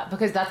love that,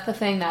 because that's the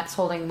thing that's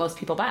holding most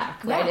people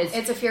back, right? Yeah,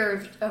 it's a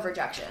fear of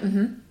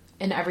rejection.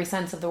 In every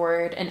sense of the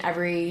word, in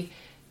everything,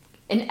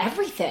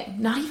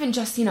 not even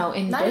just, in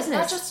business.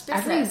 Not just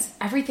business.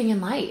 Everything in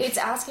life. It's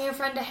asking a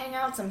friend to hang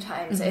out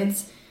sometimes.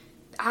 It's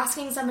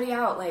asking somebody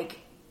out. Like,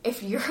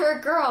 if you're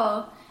a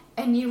girl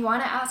and you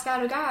want to ask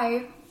out a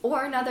guy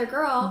or another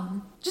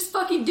girl, just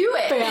fucking do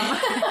it.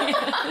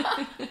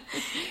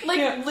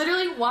 Like,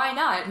 literally, why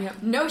not?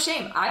 Yep. No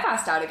shame. I've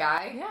asked out a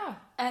guy. Yeah.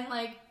 And,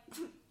 like,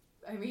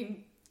 I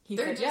mean... He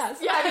said yes.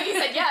 Yeah, I mean, he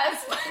said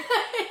yes.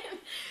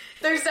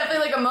 There's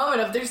definitely, like, a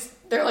moment of...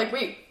 They're like,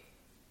 wait,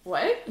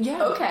 what?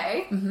 Yeah.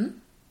 Okay.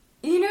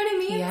 You know what I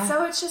mean? Yeah.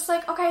 So it's just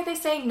like, okay, they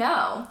say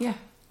no. Yeah.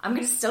 I'm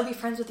going to still be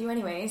friends with you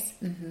anyways.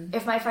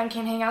 If my friend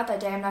can't hang out that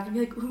day, I'm not going to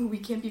be like, ooh, we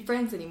can't be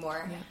friends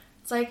anymore. Yeah.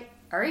 It's like,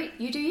 all right,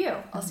 you do you.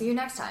 I'll see you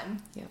next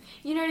time. Yeah.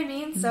 You know what I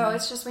mean? So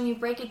it's just when you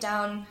break it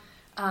down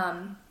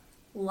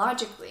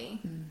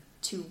logically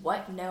to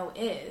what no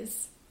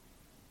is,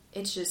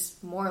 it's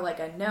just more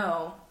like a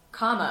no,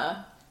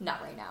 comma,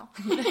 not right now.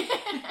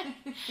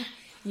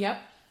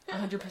 Yep.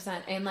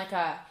 100%. And like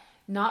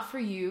not for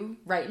you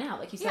right now.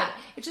 Like you said,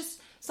 it's just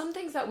some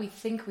things that we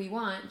think we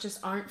want just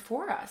aren't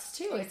for us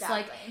too. It's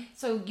like,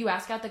 so you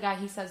ask out the guy,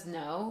 he says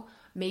no.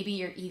 Maybe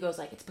your ego's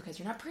like, it's because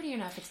you're not pretty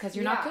enough. It's because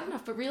you're not good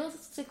enough. But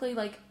realistically,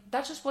 like,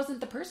 that just wasn't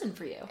the person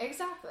for you.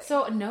 Exactly.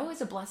 So a no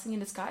is a blessing in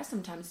disguise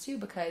sometimes too,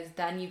 because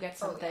then you get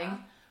something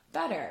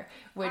better,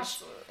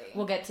 which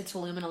we'll get to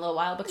Tulum in a little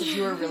while, because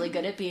you were really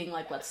good at being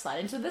like, let's slide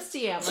into this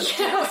DM.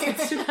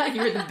 Let's do that.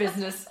 You were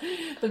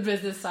the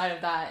business side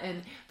of that.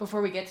 And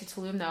before we get to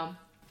Tulum though,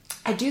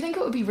 I do think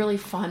it would be really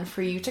fun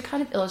for you to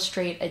kind of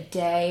illustrate a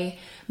day,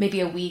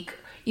 maybe a week,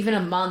 even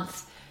a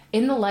month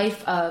in the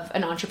life of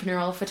an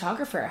entrepreneurial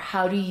photographer.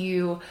 How do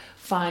you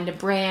find a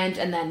brand,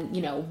 and then,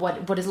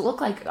 what does it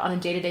look like on a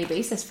day-to-day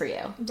basis for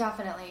you?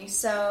 Definitely.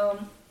 So,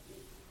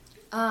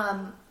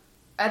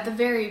 at the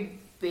very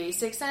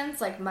basic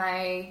sense, like,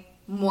 my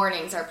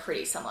mornings are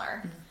pretty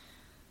similar.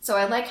 So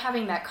I like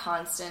having that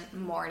constant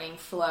morning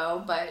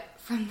flow, but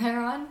from there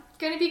on,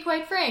 gonna be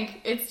quite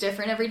frank, it's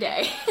different every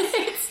day.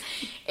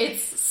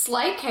 It's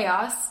slight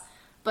chaos,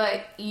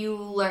 but you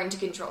learn to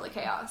control the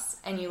chaos,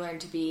 and you learn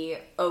to be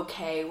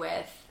okay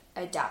with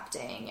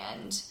adapting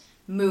and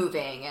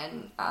moving,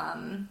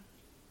 and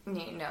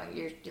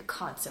you're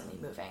constantly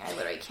moving. I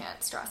literally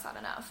can't stress that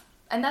enough,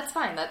 and that's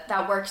fine.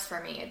 That works for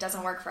me. It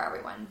doesn't work for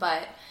everyone,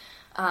 but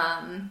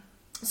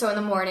so in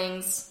the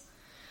mornings,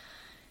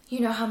 you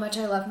know how much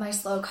I love my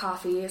slow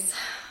coffees.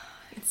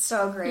 It's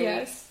so great.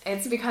 Yes.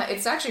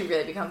 It's actually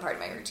really become part of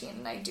my routine,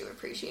 and I do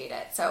appreciate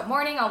it. So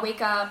morning, I'll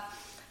wake up.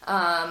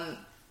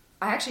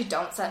 I actually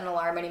don't set an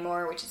alarm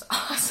anymore, which is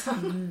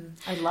awesome.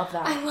 I love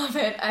that. I love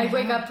it. I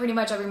wake up pretty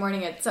much every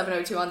morning at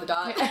 7:02 on the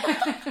dot,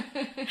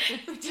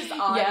 which is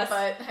odd, Yes.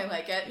 but I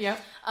like it. Yep.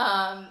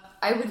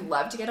 I would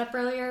love to get up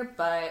earlier,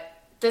 but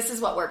this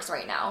is what works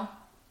right now.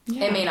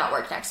 Yeah. It may not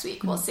work next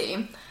week. We'll see.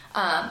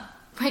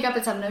 Wake up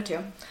at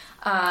 7:02.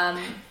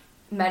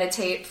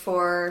 Meditate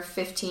for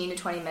 15 to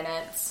 20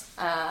 minutes.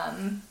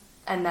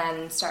 And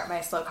then start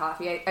my slow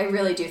coffee. I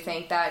really do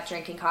think that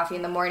drinking coffee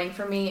in the morning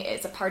for me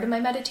is a part of my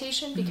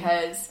meditation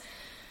because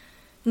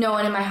no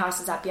one in my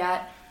house is up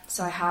yet.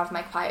 So I have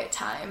my quiet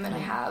time and I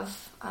have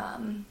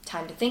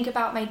time to think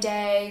about my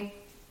day.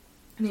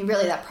 I mean,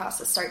 really that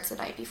process starts the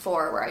night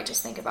before where I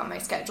just think about my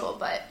schedule,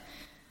 but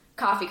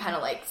coffee kind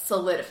of like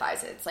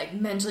solidifies it. It's like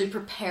mentally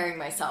preparing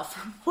myself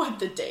for what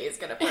the day is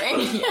going to bring.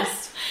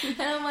 Yes.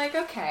 And I'm like,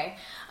 okay,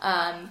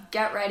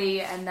 get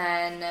ready. And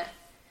then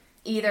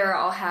either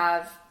I'll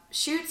have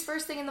shoots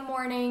first thing in the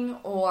morning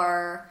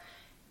or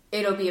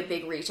it'll be a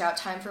big reach out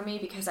time for me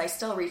because I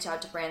still reach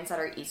out to brands that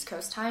are East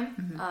Coast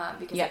time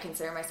because I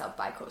consider myself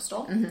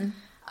bi-coastal.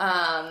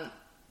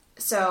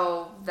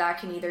 So that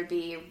can either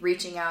be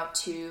reaching out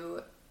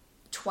to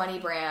 20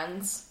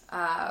 brands,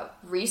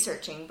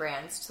 researching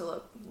brands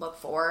to look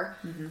for,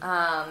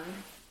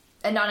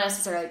 and not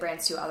necessarily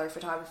brands to other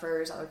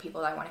photographers, other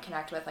people that I want to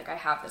connect with. Like I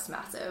have this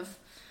massive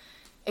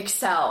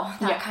Excel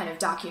that kind of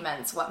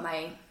documents what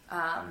my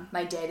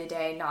my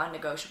day-to-day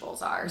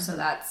non-negotiables are. So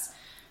that's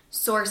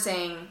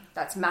sourcing,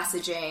 that's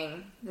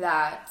messaging,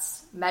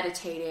 that's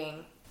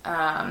meditating,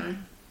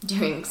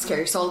 doing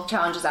Scary Soul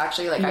challenges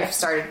actually. Like I've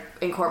started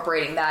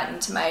incorporating that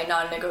into my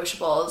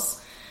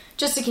non-negotiables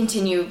just to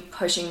continue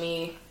pushing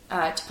me,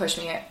 to push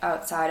me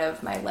outside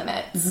of my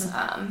limits.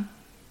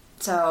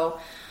 So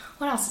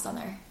what else is on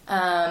there?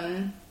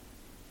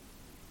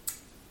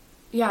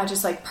 Yeah,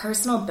 just like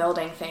personal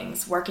building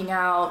things, working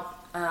out.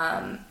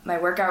 My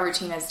workout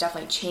routine has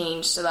definitely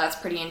changed, so that's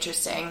pretty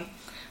interesting.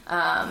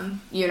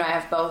 You and I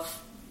have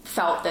both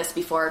felt this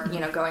before, you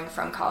know, going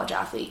from college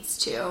athletes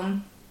to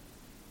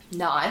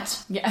not,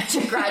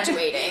 to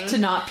graduating. To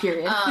not,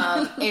 period.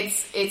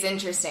 It's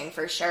interesting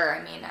for sure.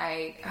 I mean,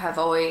 I have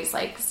always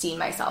like seen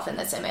myself in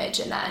this image,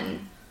 and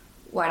then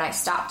when I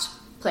stopped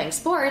playing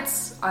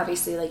sports,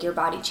 obviously like your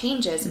body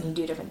changes and you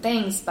do different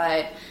things,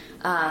 but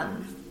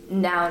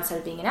now instead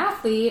of being an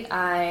athlete,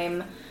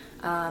 I'm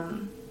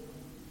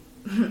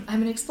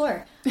an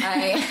explorer.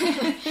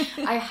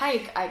 I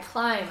hike, I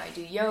climb, I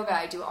do yoga,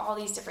 I do all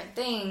these different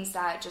things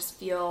that just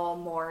feel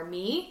more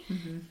me,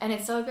 and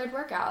it's still a good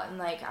workout. And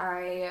like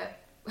I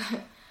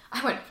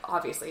went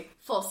obviously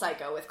full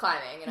psycho with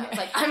climbing, and I was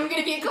like, I'm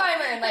gonna be a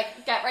climber and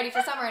like get ready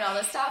for summer and all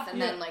this stuff,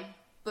 and then like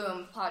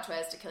boom, plot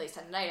twist, Achilles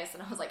tendonitis,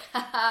 and I was like,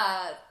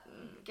 haha,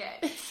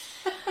 okay.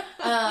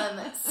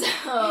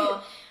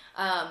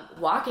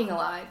 Walking a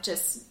lot,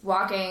 just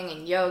walking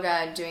and yoga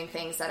and doing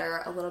things that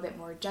are a little bit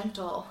more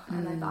gentle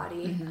on my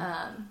body.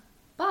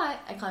 But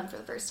I climbed for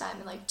the first time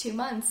in like 2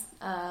 months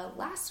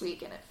last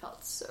week, and it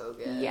felt so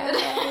good. Yeah.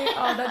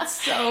 Oh, that's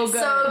so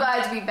good. So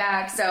glad to be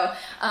back. So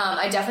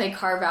I definitely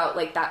carve out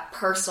like that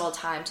personal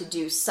time to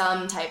do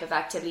some type of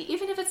activity,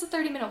 even if it's a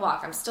 30-minute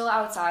walk. I'm still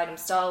outside. I'm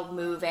still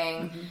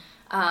moving.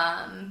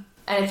 And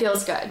it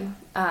feels good.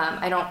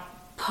 I don't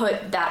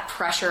put that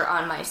pressure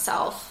on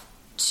myself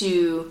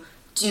to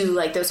do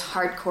like those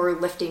hardcore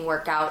lifting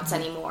workouts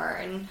anymore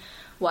and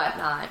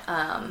whatnot,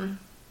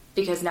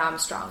 because now I'm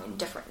strong in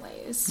different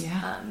ways,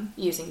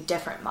 using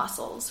different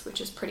muscles,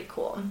 which is pretty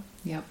cool.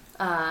 Yep.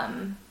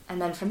 And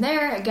then from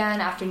there, again,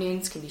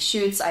 afternoons can be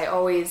shoots. I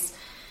always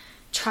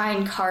try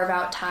and carve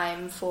out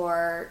time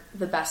for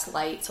the best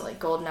light, so like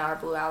golden hour,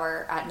 blue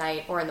hour at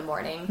night or in the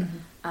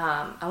morning.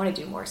 I want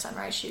to do more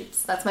sunrise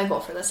shoots. That's my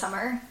goal for the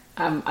summer.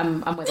 I'm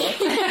with it.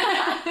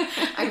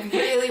 I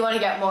really want to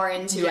get more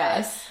into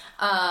it.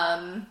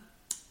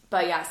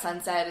 But yeah,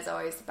 sunset is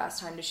always the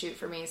best time to shoot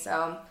for me.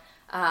 So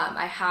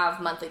I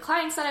have monthly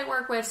clients that I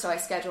work with, so I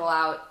schedule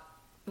out,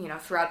 you know,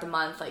 throughout the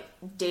month, like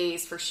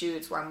days for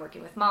shoots where I'm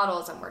working with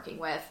models, I'm working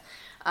with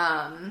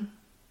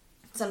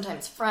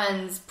sometimes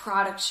friends,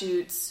 product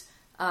shoots,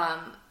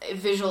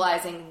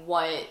 visualizing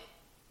what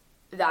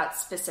that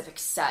specific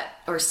set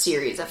or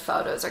series of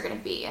photos are going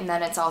to be. And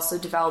then it's also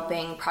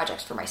developing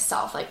projects for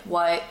myself, like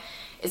what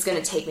is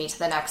going to take me to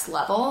the next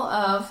level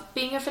of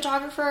being a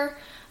photographer.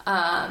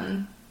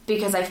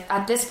 Because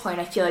at this point,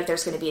 I feel like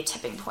there's going to be a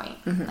tipping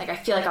point. Like, I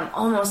feel like I'm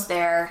almost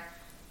there,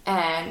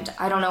 and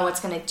I don't know what's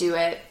going to do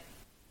it.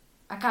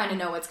 I kind of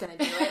know what's going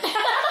to do it.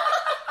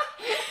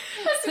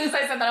 As soon as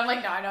I said that, I'm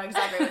like, no, I know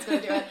exactly what's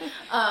going to do it.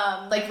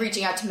 Like,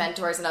 reaching out to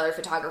mentors and other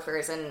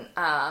photographers and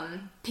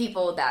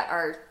people that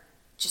are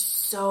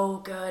just so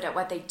good at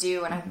what they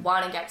do, and I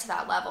want to get to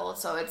that level.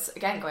 So it's,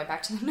 again, going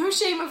back to the no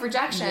shame of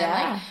rejection.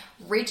 Like,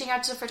 reaching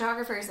out to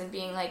photographers and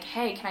being like,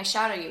 hey, can I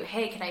shadow you?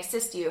 Hey, can I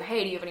assist you?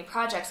 Hey, do you have any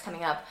projects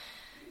coming up?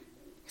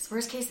 Because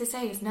worst case they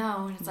say is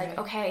no. And it's like,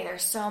 okay,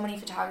 there's so many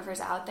photographers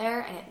out there,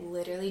 and it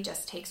literally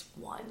just takes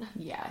one.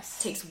 Yes.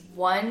 It takes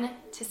one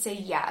to say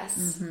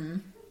yes. Mm-hmm.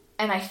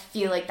 And I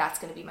feel like that's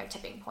going to be my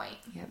tipping point.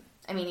 Yep.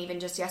 I mean, even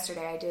just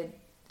yesterday, I did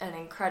an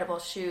incredible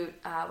shoot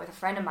with a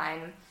friend of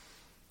mine.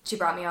 She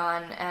brought me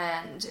on,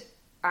 and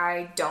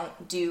I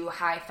don't do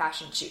high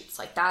fashion shoots.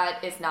 Like,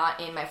 that is not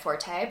in my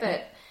forte,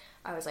 but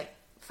I was like,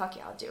 fuck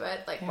yeah, I'll do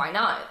it. Like, why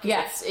not?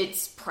 Yes.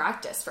 It's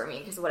practice for me,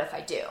 because what if I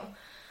do?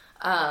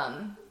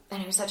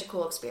 And it was such a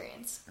cool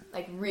experience.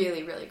 Like,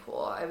 really, really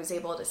cool. I was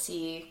able to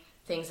see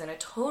things in a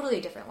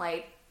totally different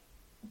light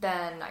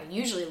than I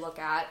usually look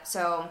at.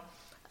 So,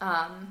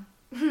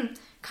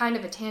 kind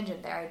of a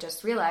tangent there, I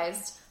just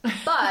realized.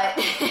 But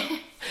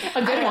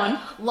a good one.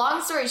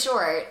 Long story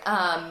short,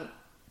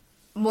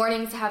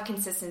 mornings have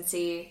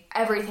consistency.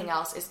 Everything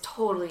else is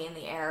totally in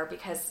the air,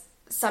 because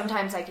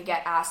sometimes I could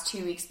get asked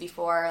 2 weeks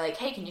before, like,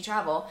 hey, can you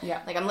travel?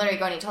 Yeah. Like, I'm literally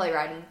going to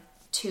Telluride in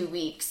 2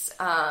 weeks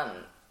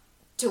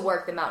to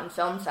work the Mountain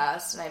Film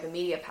Fest, and I have a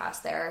media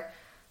pass there.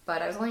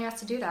 But I was only asked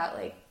to do that,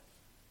 like,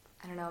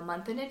 I don't know, a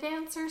month in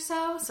advance or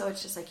so. So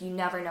it's just like, you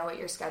never know what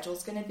your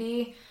schedule's going to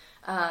be.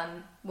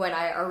 When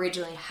I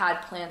originally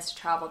had plans to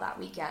travel that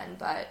weekend,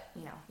 but,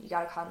 you know, you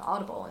got to call an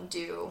audible and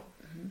do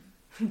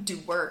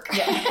work.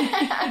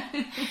 Yeah.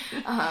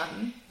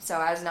 So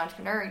as an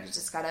entrepreneur, you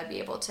just got to be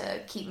able to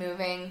keep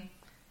moving,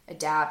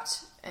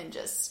 adapt, and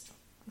just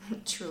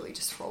truly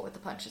just roll with the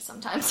punches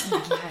sometimes.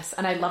 Yes,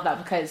 and I love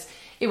that, because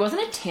it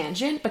wasn't a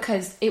tangent,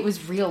 because it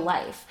was real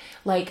life.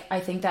 Like, I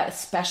think that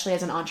especially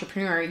as an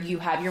entrepreneur, you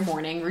have your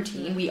morning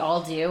routine. We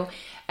all do.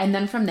 And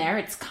then from there,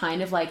 it's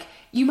kind of like,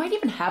 you might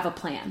even have a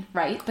plan,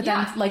 right? But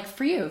then, like,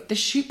 for you, the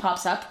shoot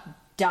pops up,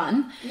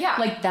 done. Yeah.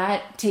 Like,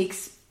 that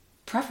takes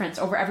preference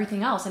over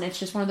everything else. And it's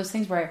just one of those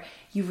things where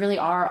you really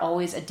are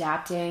always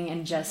adapting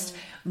and just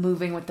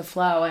moving with the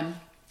flow. And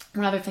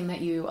one other thing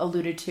that you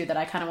alluded to that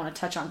I kind of want to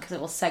touch on, because it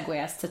will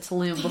segue us to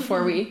Tulum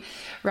before we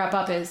wrap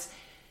up, is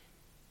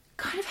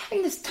kind of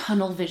having this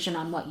tunnel vision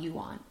on what you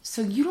want.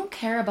 So you don't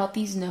care about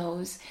these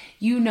no's.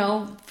 You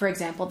know, for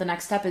example, the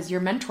next step is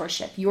your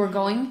mentorship. You are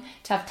going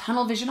to have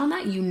tunnel vision on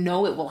that. You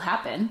know it will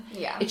happen.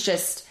 Yeah. It's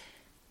just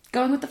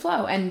going with the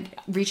flow and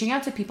reaching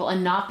out to people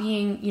and not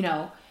being, you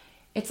know,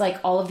 it's like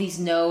all of these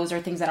no's or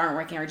things that aren't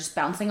working are just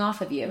bouncing off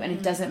of you. And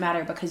it doesn't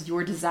matter, because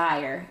your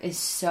desire is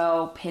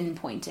so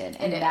pinpointed,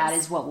 and that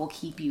is what will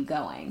keep you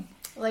going.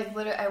 Like,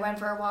 literally, I went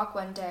for a walk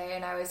one day,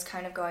 and I was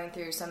kind of going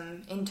through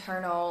some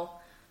internal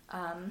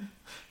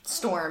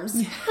storms.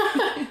 And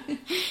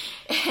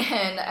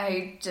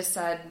I just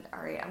said, all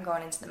right, I'm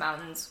going into the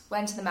mountains.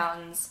 Went to the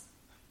mountains,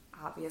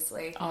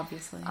 obviously.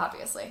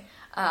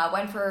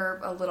 Went for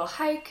a little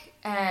hike,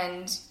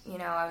 and, you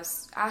know, I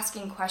was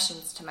asking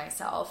questions to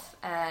myself,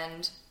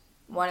 and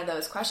one of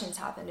those questions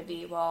happened to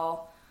be,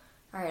 well,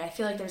 all right, I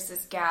feel like there's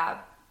this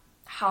gap.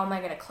 How am I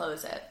going to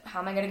close it? How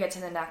am I going to get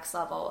to the next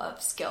level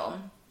of skill?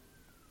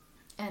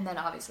 And then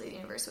obviously the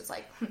universe was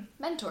like,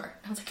 mentor.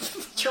 I was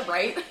like, you're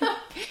right.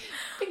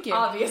 Thank you.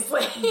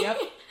 Obviously. Yep.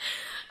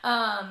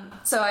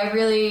 So I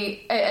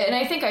really, and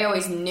I think I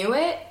always knew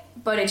it,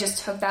 but it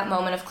just took that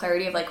moment of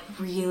clarity of, like,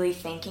 really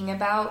thinking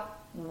about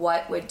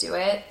what would do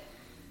it.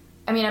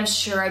 I mean, I'm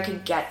sure I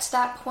could get to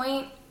that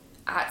point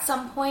at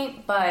some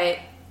point, but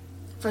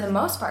for the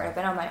most part, I've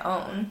been on my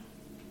own.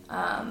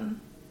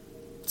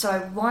 So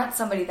I want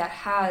somebody that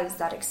has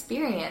that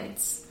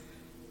experience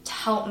to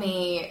help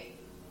me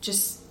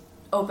just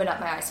open up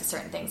my eyes to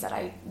certain things that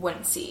I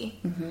wouldn't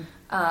see.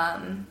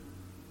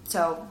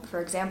 So, for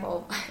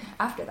example,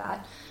 after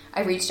that,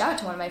 I reached out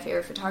to one of my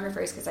favorite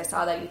photographers, because I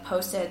saw that he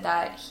posted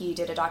that he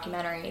did a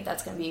documentary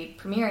that's going to be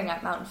premiering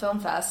at Mountain Film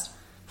Fest.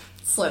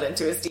 Slid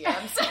into his DMs.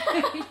 Yes.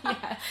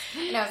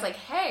 And I was like,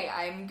 hey,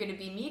 I'm going to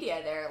be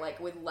media there. Like,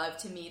 would love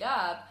to meet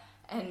up.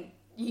 And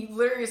he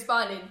literally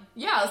responded,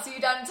 yeah, I'll see you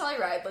down in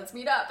Telluride. Let's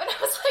meet up. And I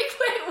was like,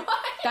 wait,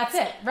 what? That's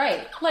it.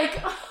 Right.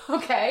 Like,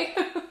 okay.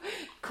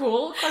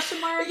 Cool. Question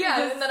mark.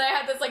 Yeah. And then I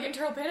had this, like,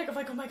 internal panic of,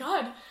 like, oh my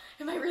God,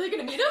 am I really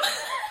going to meet him?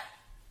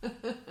 And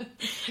then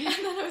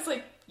I was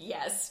like,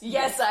 yes, I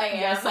am.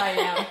 Yes, I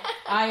am.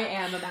 I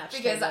am a match.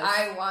 Because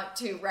I want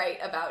to write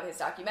about his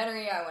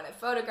documentary. I want to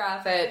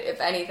photograph it.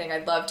 If anything,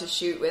 I'd love to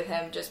shoot with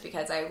him, just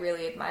because I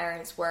really admire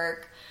his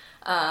work.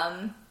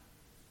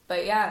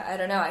 But yeah, I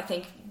don't know. I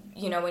think,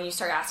 you know, when you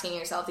start asking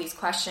yourself these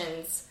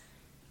questions,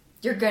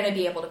 you're going to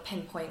be able to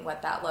pinpoint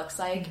what that looks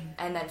like.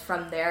 And then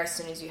from there, as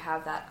soon as you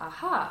have that,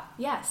 aha,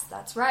 yes,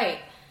 that's right,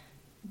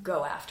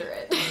 go after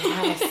it.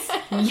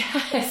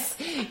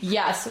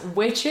 Yes,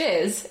 which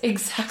is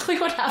exactly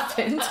what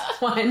happened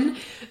when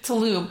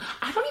Tulum.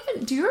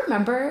 Do you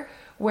remember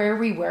where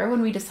we were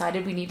when we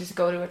decided we needed to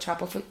go to a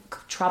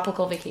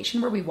tropical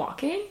vacation? Were we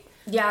walking?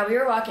 Yeah, we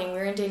were walking. We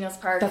were in Daniels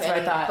Park. That's what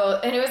I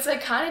thought. And it was,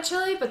 like, kind of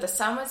chilly, but the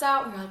sun was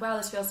out. We were like, wow,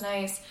 this feels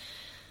nice.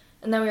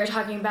 And then we were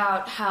talking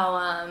about how,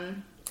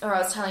 or I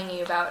was telling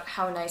you about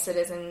how nice it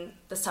is in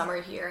the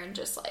summer here, and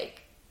just,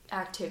 like,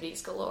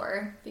 activities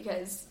galore,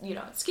 because you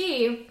don't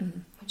ski,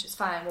 which is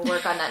fine. We'll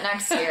work on that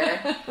next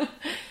year.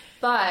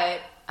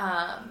 But,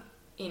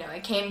 I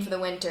came for the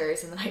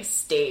winters and then I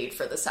stayed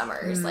for the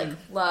summers. Like,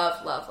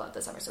 love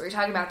the summer. So we were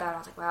talking about that, and I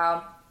was like,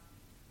 wow,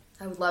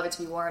 I would love it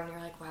to be warm. And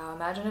you're like, wow,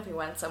 imagine if we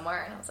went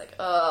somewhere. And I was like,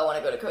 oh, I want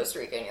to go to Costa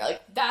Rica. And you're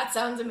like, that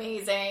sounds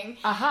amazing.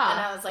 Aha. And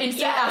I was like, Insert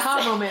yes.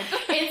 aha moment.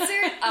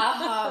 Insert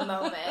aha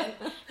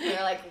moment. And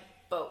you're like,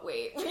 but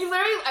wait.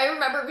 I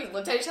remember we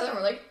looked at each other and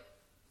we're like,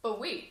 but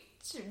wait,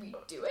 should we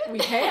do it? We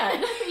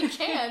can. We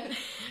can. And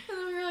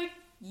then we were like,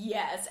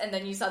 yes. And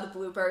then you saw the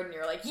bluebird and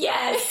you're like,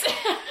 yes.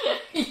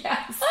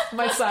 Yes.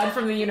 My sign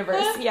from the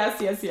universe. Yes.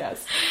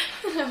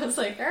 And I was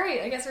like, all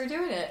right, I guess we're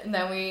doing it. And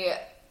then we,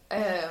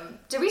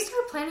 did we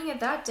start planning it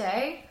that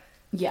day?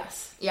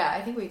 Yes. Yeah,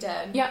 I think we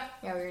did. Yep.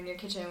 Yeah, we were in your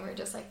kitchen and we were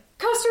just like,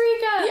 Costa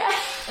Rica! Yeah.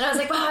 And I was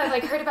like, wow, I've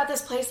like heard about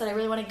this place that I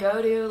really want to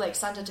go to, like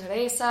Santa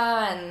Teresa,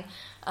 and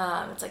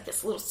it's like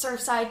this little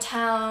surfside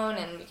town,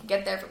 and we can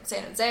get there from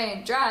San Jose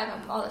and drive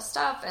and all this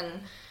stuff,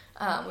 and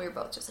we were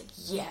both just like,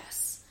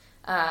 yes.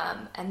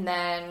 And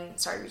then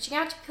started reaching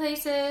out to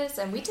places,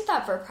 and we did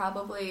that for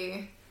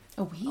probably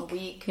a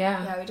week.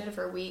 Yeah. Yeah, we did it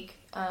for a week.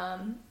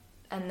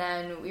 And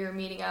then we were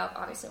meeting up,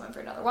 obviously went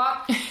for another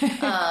walk,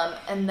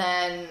 and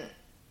then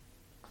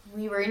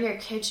we were in your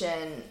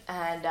kitchen,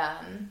 and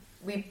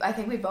I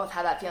think we both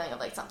had that feeling of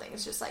like something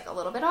is just like a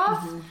little bit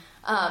off.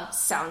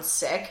 Sounds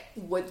sick.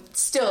 Would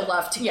still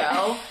love to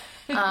go.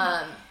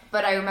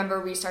 But I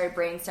remember we started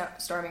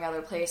brainstorming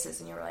other places,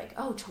 and you were like,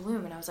 oh,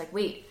 Tulum. And I was like,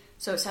 wait,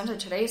 so Santa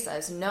Teresa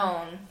is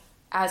known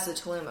as the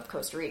Tulum of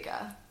Costa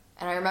Rica.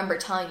 And I remember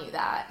telling you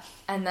that.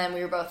 And then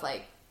we were both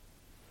like,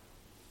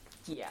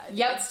 yeah,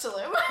 it's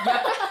Tulum.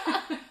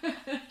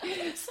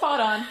 Yep. Spot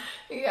on.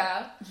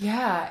 Yeah.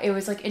 Yeah, it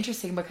was like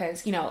interesting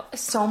because,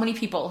 so many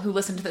people who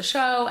listen to the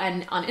show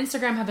and on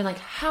Instagram have been like,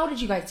 how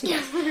did you guys do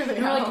this? And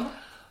we're like,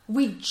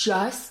 we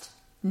just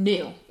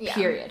knew,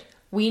 period.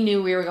 We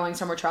knew we were going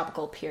somewhere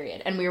tropical,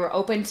 period. And we were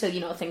open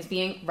to, things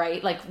being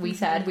right. Like we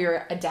said, we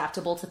were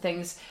adaptable to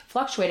things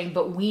fluctuating,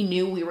 but we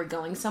knew we were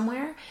going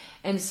somewhere.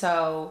 And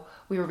so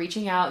we were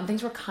reaching out and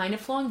things were kind of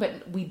flowing,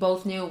 but we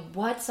both knew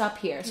what's up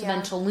here. So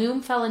then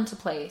Tulum fell into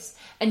place.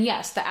 And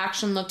yes, the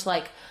action looked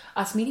like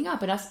us meeting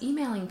up and us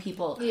emailing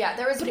people. Yeah,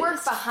 there was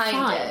work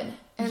behind it.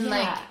 And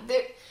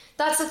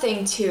that's the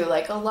thing too.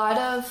 Like a lot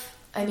of,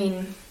 I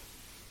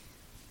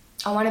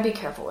want to be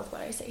careful with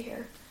what I say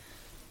here.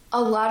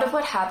 A lot of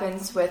what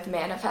happens with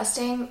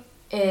manifesting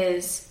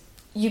is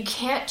you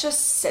can't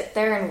just sit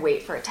there and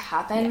wait for it to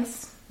happen.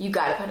 Yes. You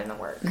got to put in the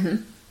work.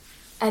 Mm-hmm.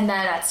 And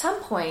then at some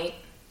point,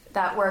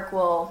 that work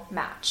will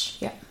match.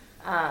 Yeah.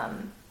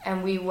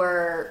 And we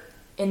were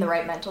in the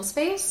right mental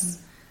space.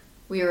 Mm-hmm.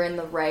 We were in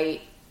the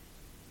right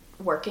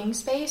working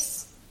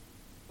space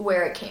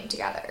where it came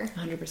together.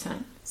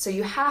 100%. So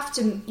you have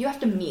to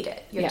meet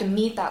it. You have to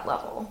meet that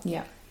level.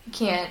 Yeah. You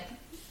can't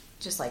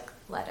just like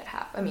let it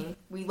happen.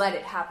 We let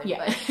it happen,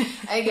 but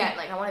again,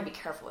 like I want to be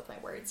careful with my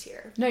words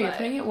here. No, you're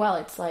putting it well.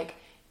 It's like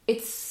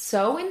it's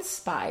so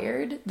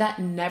inspired that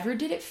never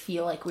did it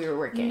feel like we were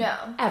working. No.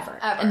 Ever.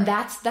 And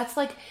that's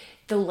like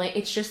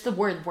it's just the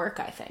word work,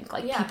 I think.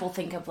 Like people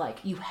think of like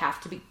you have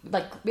to be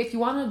like if you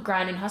want to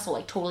grind and hustle,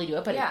 like totally do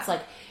it, but it's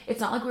like it's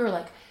not like we were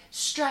like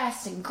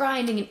stressed and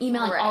grinding and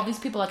emailing all these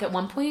people. Like at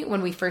one point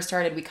when we first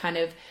started, we kind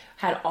of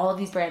had all of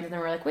these brands and then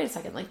we're like, wait a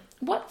second, like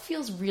what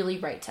feels really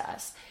right to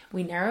us?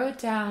 We narrow it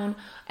down,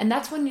 and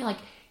that's when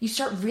you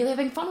start really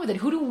having fun with it.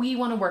 Who do we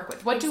want to work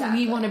with? What do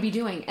we want to be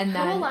doing? And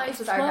then who aligns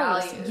with our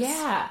values?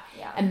 Yeah.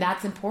 And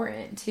that's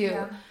important too.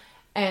 Yeah.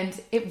 And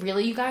it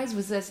really, you guys,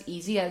 was as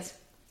easy as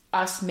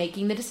us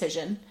making the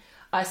decision,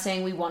 us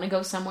saying we want to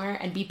go somewhere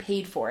and be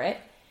paid for it,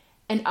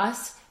 and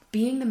us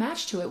being the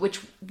match to it,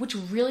 which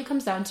really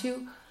comes down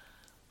to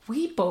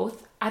we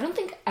both, I don't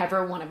think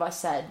ever one of us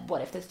said,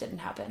 what if this didn't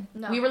happen?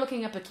 No. We were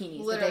looking at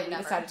bikinis Literally the day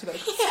we decided to go.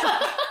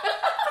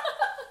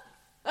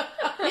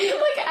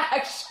 Like,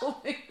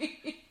 actually.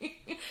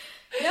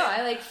 No,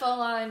 I like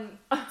full on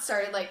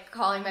started like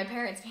calling my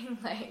parents being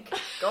like,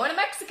 going to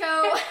Mexico.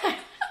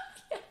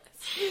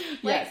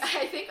 Like,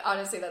 I think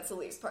honestly that's the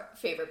least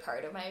favorite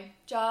part of my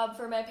job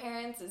for my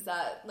parents is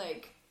that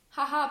like,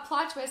 haha,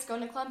 plot twist,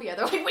 going to Colombia.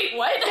 They're like, wait,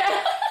 what?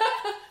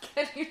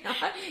 Can you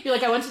not? You're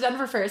like, I went to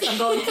Denver first. I'm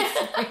going to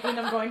Spain.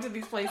 I'm going to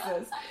these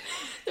places.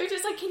 They're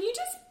just like, can you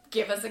just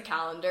give us a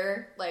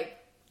calendar? Like,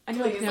 and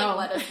please, like, no.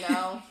 let us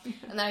know.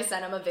 And then I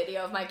sent them a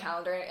video of my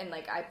calendar and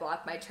like I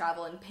blocked my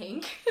travel in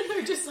pink. And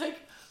they're just like,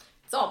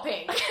 it's all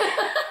pink.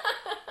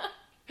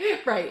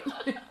 Right.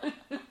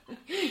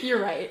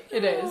 You're right.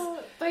 It is.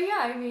 But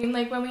yeah,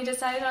 like when we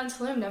decided on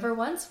Tulum, never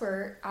once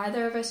were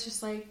either of us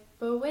just like,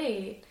 but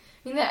wait.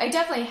 I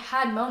definitely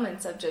had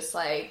moments of just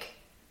like,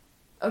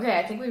 okay,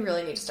 I think we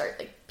really need to start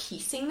like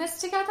piecing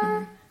this together.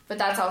 Mm-hmm. But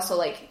that's also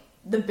like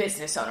the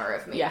business owner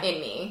of me in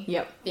me.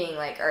 Yep. Being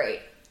like, all right,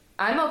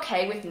 I'm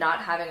okay with not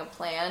having a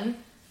plan,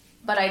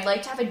 but I'd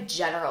like to have a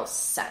general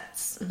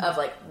sense of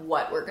like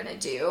what we're gonna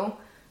do.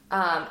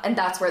 And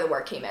that's where the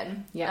work came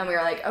in. Yeah. And we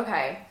were like,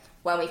 okay,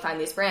 when we find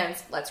these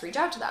brands, let's reach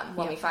out to them.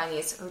 When we find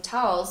these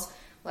hotels,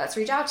 let's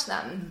reach out to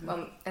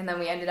them. And then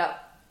we ended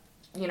up,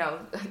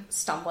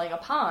 stumbling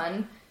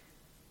upon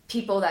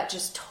people that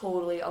just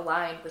totally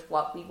aligned with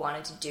what we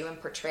wanted to do and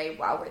portray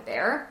while we're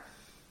there.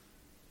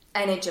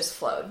 And it just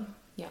flowed.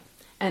 Yeah.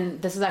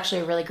 And this is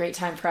actually a really great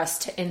time for us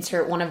to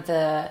insert one of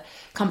the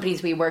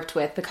companies we worked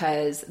with,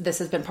 because this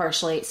has been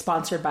partially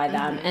sponsored by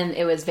them, and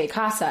it was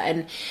Vacasa.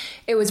 And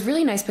it was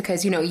really nice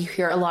because, you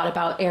hear a lot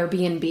about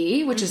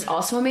Airbnb, which is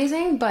also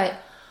amazing, but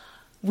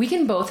we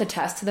can both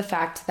attest to the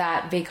fact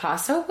that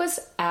Vacasa was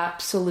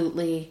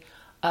absolutely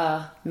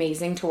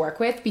amazing to work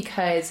with,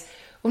 because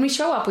when we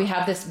show up, we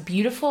have this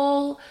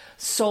beautiful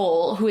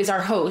soul who is our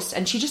host,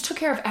 and she just took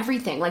care of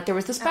everything. Like, there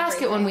was this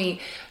basket when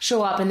we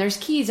show up, and there's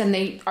keys, and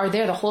they are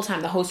there the whole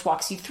time. The host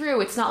walks you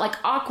through. It's not like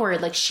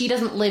awkward. Like, she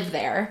doesn't live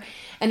there.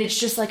 And it's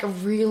just like a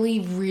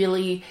really,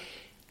 really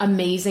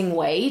amazing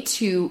way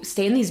to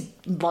stay in these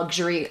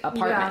luxury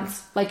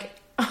apartments. Yeah. Like,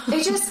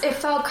 it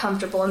felt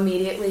comfortable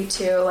immediately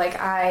too. Like,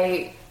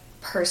 I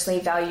personally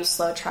value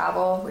slow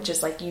travel, which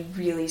is like you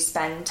really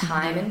spend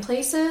time in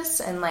places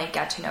and like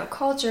get to know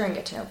culture and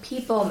get to know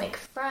people, make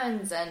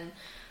friends, and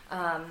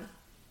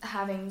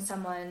having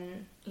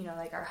someone,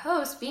 like our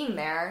host being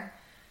there,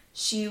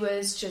 she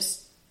was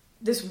just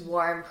this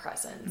warm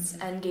presence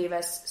and gave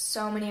us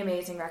so many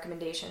amazing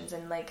recommendations.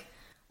 And like,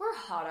 we're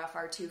hot off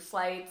our 2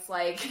 flights,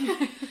 like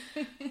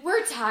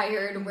we're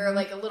tired, we're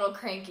like a little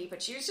cranky,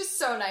 but she was just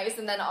so nice.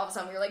 And then all of a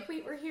sudden we were like,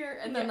 wait, we're here,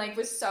 and then like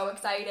was so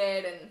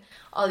excited and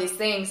all these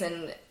things.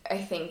 And I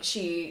think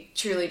she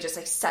truly just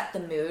like set the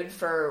mood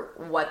for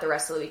what the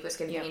rest of the week was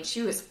going to be. And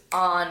she was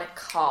on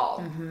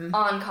call.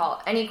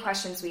 Any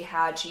questions we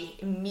had, she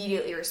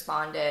immediately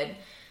responded.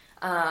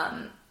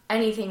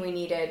 Anything we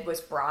needed was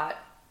brought.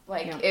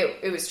 Like,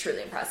 it was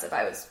truly impressive.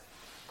 I was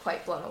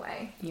quite blown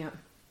away. Yeah,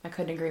 I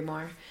couldn't agree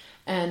more.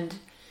 And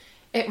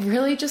it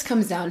really just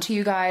comes down to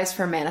you guys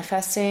for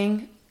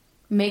manifesting,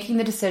 making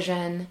the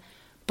decision,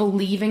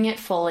 believing it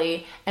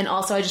fully. And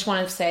also, I just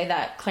wanted to say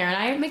that Claire and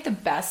I make the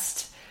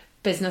best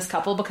business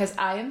couple, because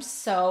I am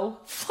so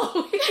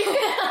flowy.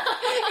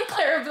 And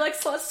Claire would be like,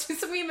 so let's do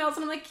some emails.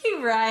 And I'm like,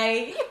 you're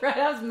right.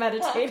 I was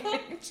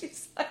meditating.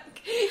 She's like,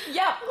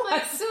 yeah.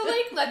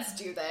 Let's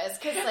do this.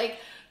 Because like,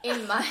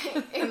 in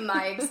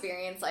my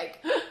experience,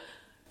 like,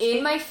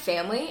 in my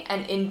family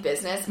and in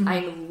business,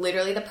 I'm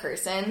literally the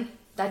person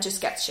that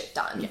just gets shit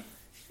done. Yeah.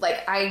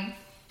 Like,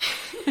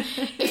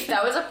 if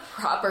that was a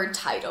proper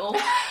title,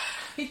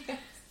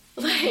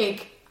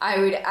 like, I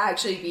would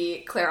actually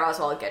be Claire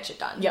Oswald, get shit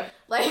done. Yep.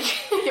 Like,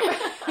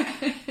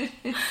 I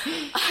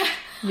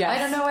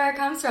don't know where it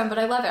comes from, but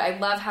I love it. I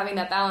love having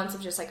that balance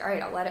of just like, all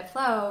right, I'll let it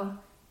flow,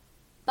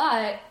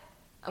 but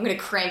I'm going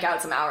to crank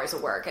out some hours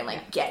of work and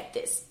like get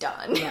this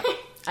done. Yeah.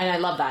 And I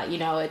love that.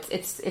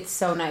 It's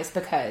so nice,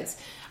 because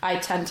I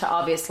tend to,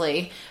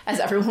 obviously, as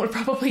everyone would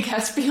probably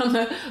guess, be on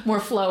the more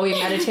flowy,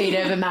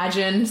 meditative,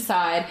 imagined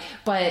side.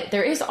 But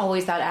there is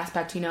always that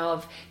aspect,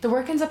 of the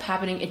work ends up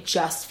happening, it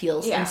just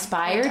feels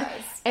inspired. It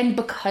does. And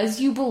because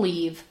you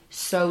believe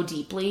so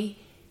deeply,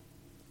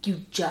 you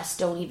just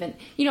don't even,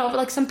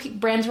 like some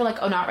brands were like,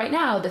 oh, not right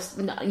now, this,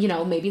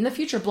 maybe in the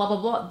future, blah,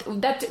 blah, blah.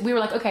 That we were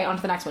like, okay, on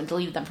to the next one,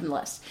 deleted them from the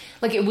list.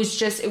 Like, it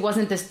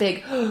wasn't this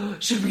big,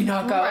 should we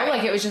not go? Right.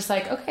 Like, it was just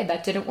like, okay,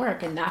 that didn't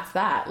work, and that's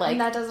that. Like, and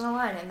that doesn't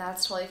align, and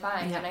that's totally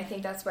fine. Yeah. And I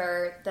think that's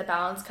where the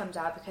balance comes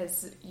out,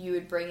 because you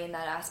would bring in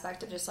that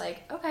aspect of just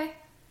like, okay,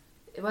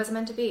 it wasn't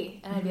meant to be.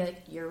 And I'd be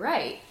like, you're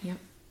right. Yep.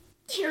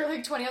 Here are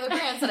like 20 other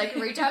brands that I can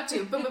reach out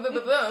to. Boom, boom, boom,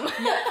 boom, boom.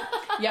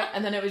 Yep.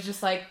 And then it was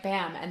just like,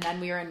 bam. And then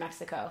we were in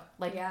Mexico.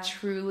 Like,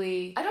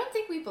 truly. I don't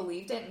think we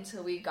believed it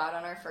until we got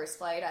on our first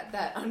flight at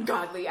that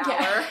ungodly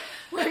hour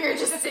where we were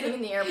just sitting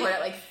in the airport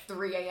at like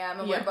 3 a.m.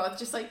 and we're both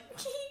just like,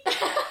 we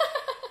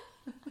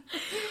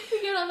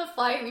get on the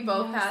flight, we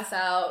both pass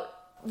out.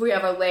 We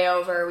have a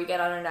layover, we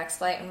get on our next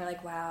flight, and we're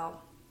like, wow,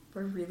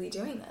 we're really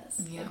doing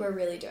this. Yeah. Like, we're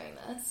really doing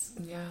this.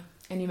 Yeah.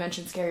 And you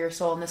mentioned Scare Your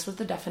Soul, and this was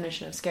the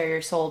definition of Scare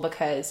Your Soul,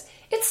 because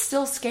it's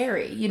still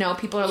scary.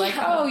 People are like,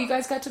 oh, you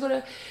guys got to go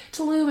to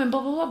Tulum and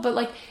blah, blah, blah. But,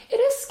 like, it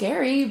is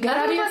scary. You get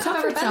out of your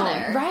comfort zone.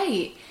 There.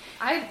 Right.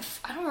 I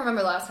don't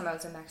remember the last time I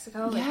was in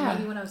Mexico. Like,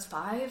 maybe when I was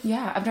 5.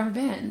 Yeah, I've never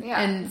been.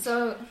 Yeah. And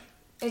so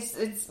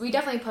it's we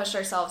definitely pushed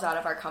ourselves out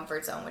of our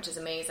comfort zone, which is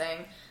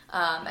amazing.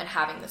 And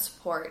having the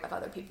support of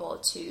other people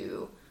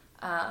to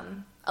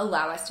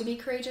allow us to be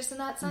courageous in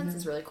that sense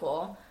is really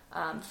cool.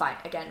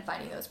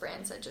 Finding those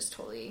brands that just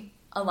totally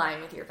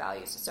align with your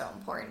values is so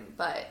important.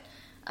 But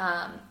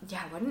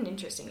what an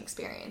interesting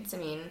experience. I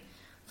mean,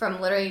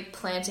 from literally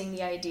planting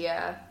the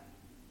idea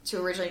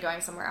to originally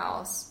going somewhere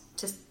else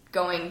to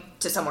going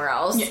to somewhere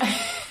else,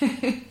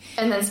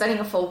 and then spending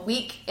a full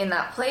week in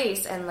that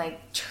place and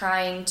like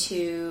trying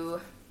to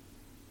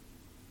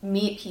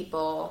meet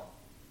people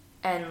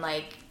and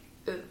like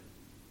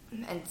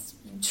and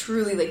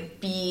truly like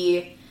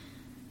be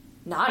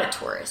not a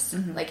tourist,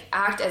 like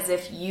act as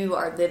if you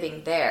are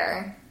living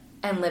there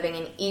and living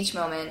in each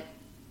moment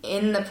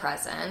in the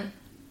present,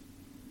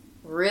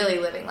 really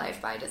living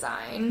life by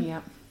design.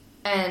 Yep.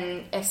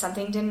 And if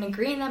something didn't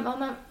agree in that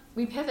moment,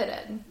 we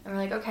pivoted and we're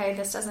like, okay,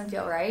 this doesn't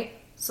feel right,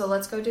 so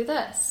let's go do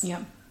this.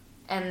 Yep.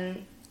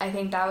 And I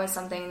think that was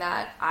something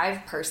that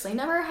I've personally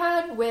never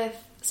had with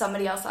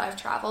somebody else that I've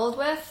traveled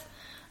with.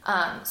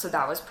 So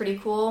that was pretty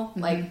cool.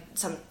 Like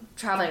some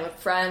traveling with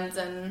friends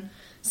and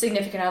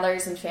significant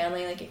others and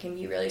family, like it can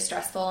be really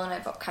stressful, and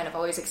I've kind of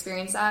always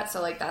experienced that.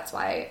 So like that's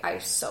why I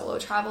solo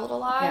traveled a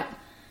lot. Yeah.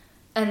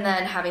 And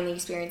then having the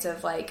experience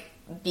of like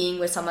being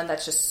with someone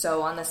that's just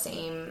so on the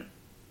same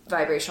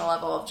vibrational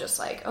level of just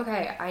like,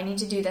 okay, I need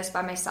to do this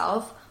by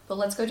myself, but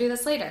let's go do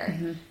this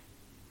later.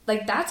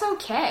 Like that's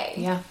okay.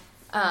 Yeah.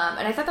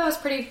 And I thought that was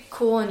pretty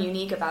cool and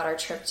unique about our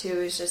trip too,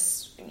 is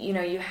just, you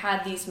know, you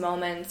had these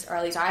moments, or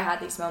at least I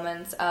had these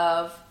moments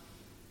of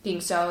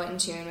being so in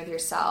tune with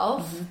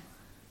yourself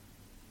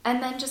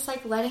and then just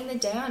like letting the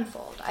day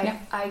unfold.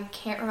 I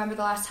can't remember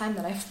the last time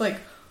that I've like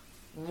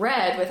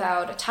read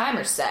without a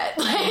timer set.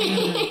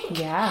 Like,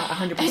 yeah,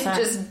 100%. and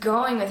just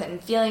going with it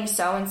and feeling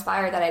so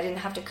inspired that I didn't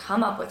have to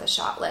come up with a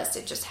shot list.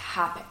 It just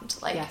happened.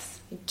 Like,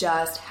 it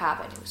just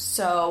happened. It was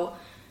so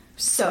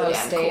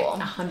damn cool.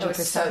 100%. It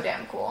was so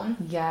damn cool.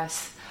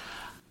 Yes.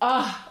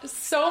 Oh,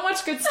 so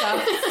much good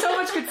stuff. So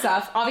much good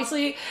stuff.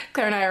 Obviously,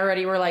 Claire and I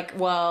already were like,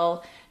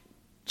 well,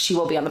 she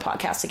will be on the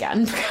podcast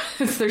again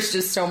because there's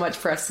just so much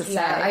for us to say.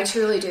 Yeah, I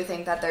truly do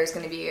think that there's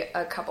going to be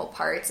a couple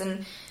parts,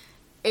 and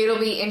it'll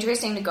be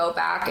interesting to go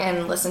back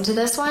and listen to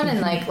this one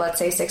and like, let's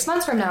say 6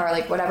 months from now or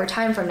like whatever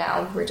time from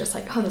now, we're just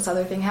like, oh, this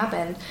other thing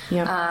happened.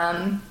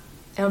 Yeah.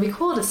 It'll be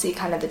cool to see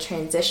kind of the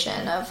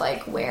transition of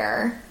like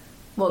where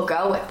we'll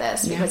go with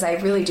this, because I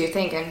really do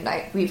think, and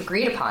we've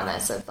agreed upon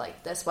this, of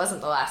like, this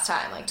wasn't the last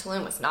time. Like,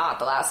 Tulum was not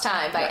the last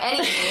time by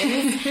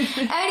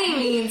any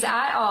means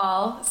at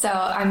all. So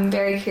I'm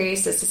very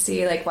curious as to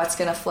see like what's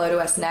going to flow to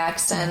us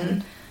next.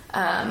 And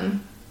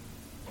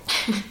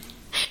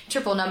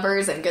triple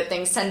numbers and good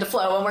things tend to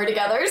flow when we're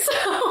together.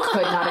 So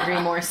could not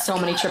agree more. So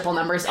many triple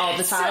numbers all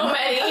the time. So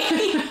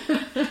many.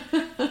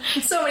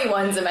 So many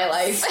ones in my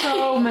life.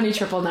 So many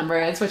triple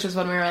numbers, which is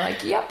when we were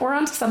like, yep, we're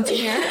onto something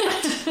here.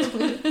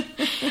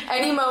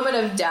 Any moment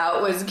of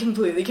doubt was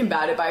completely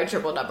combated by a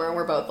triple number, and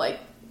we're both like,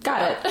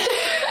 got it.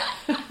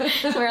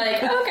 We're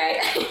like,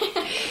 okay.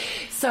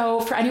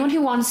 So for anyone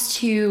who wants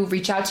to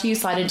reach out to you,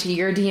 slide into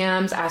your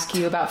DMs, ask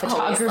you about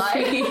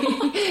photography,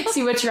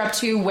 see what you're up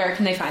to, where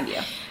can they find you?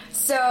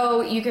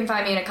 So you can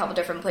find me in a couple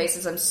different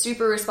places. I'm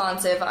super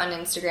responsive on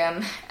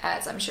Instagram,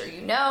 as I'm sure you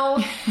know,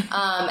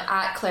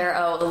 at Claire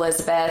O.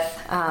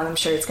 Elizabeth. I'm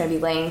sure it's going to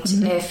be linked.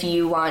 If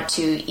you want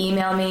to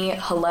email me,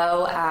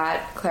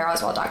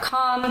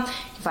 hello@claireoswald.com. You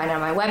can find it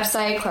on my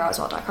website,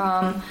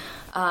 claireoswald.com.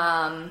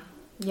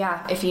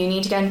 Yeah, if you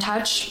need to get in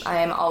touch,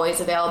 I am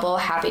always available.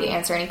 Happy to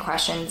answer any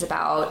questions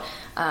about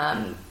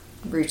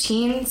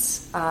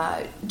routines,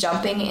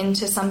 jumping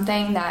into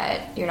something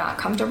that you're not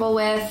comfortable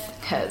with,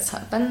 because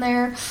I've been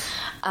there,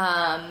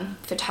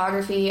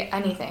 photography,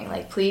 anything.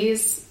 Like,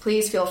 please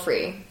feel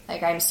free.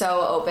 Like, I'm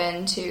so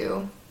open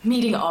to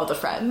meeting all the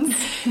friends.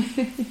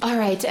 All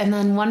right, and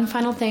then one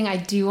final thing I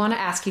do want to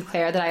ask you,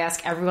 Claire, that I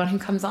ask everyone who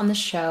comes on the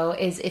show,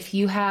 is if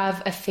you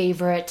have a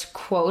favorite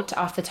quote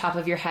off the top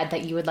of your head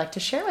that you would like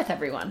to share with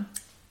everyone.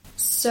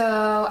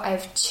 So I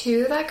have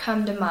two that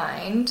come to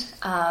mind,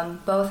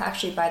 both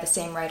actually by the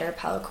same writer,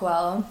 Paulo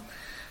Coelho.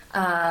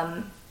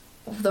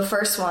 The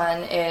first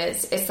one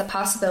is, it's the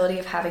possibility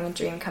of having a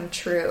dream come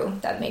true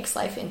that makes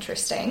life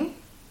interesting.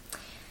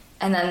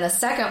 And then the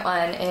second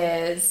one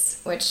is,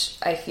 which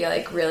I feel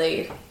like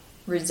really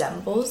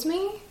resembles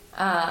me,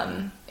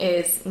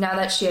 is, now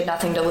that she had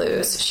nothing to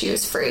lose, she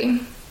was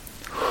free.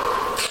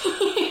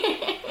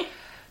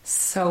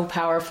 So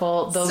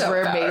powerful. Those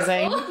were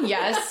amazing.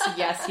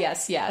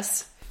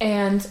 Yes.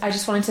 And I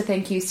just wanted to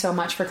thank you so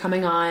much for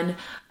coming on.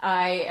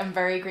 I am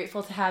very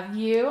grateful to have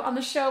you on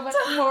the show, but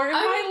more in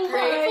I'm my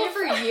grateful life.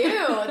 for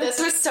you. This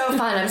was so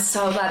fun. I'm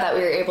so glad that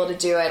we were able to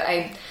do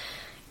it.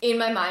 In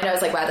my mind, I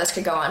was like, wow, this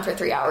could go on for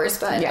 3 hours,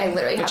 but I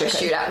literally have to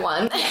shoot at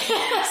 1. So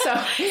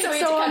we had to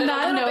cut on it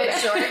that a little note, bit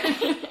short.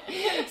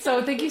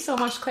 So thank you so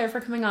much, Claire,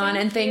 for coming on.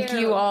 And thank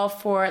you all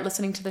for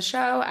listening to the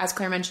show. As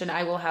Claire mentioned,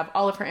 I will have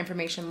all of her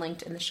information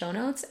linked in the show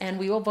notes, and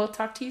we will both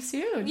talk to you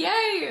soon.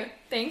 Yay!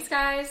 Thanks,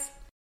 guys.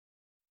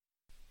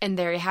 And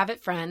there you have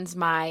it, friends,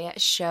 my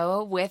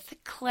show with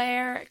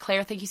Claire.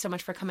 Claire, thank you so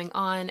much for coming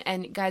on.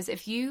 And guys,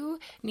 if you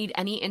need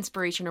any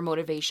inspiration or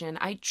motivation,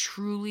 I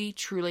truly,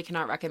 truly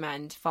cannot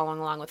recommend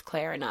following along with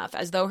Claire enough.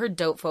 As though her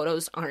dope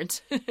photos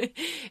aren't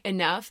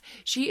enough,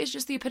 she is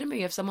just the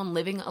epitome of someone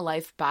living a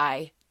life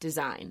by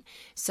design.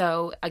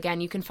 So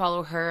again, you can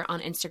follow her on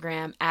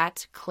Instagram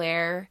at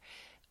Claire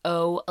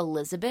O.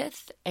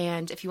 Elizabeth.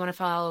 And if you want to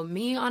follow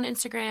me on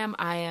Instagram,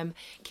 I am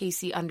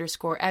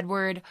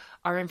Casey_Edward.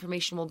 Our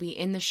information will be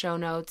in the show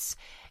notes,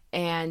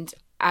 and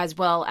as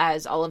well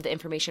as all of the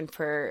information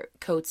for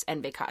Coats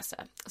and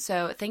Vacasa.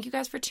 So thank you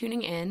guys for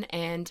tuning in,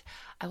 and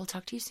I will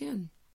talk to you soon.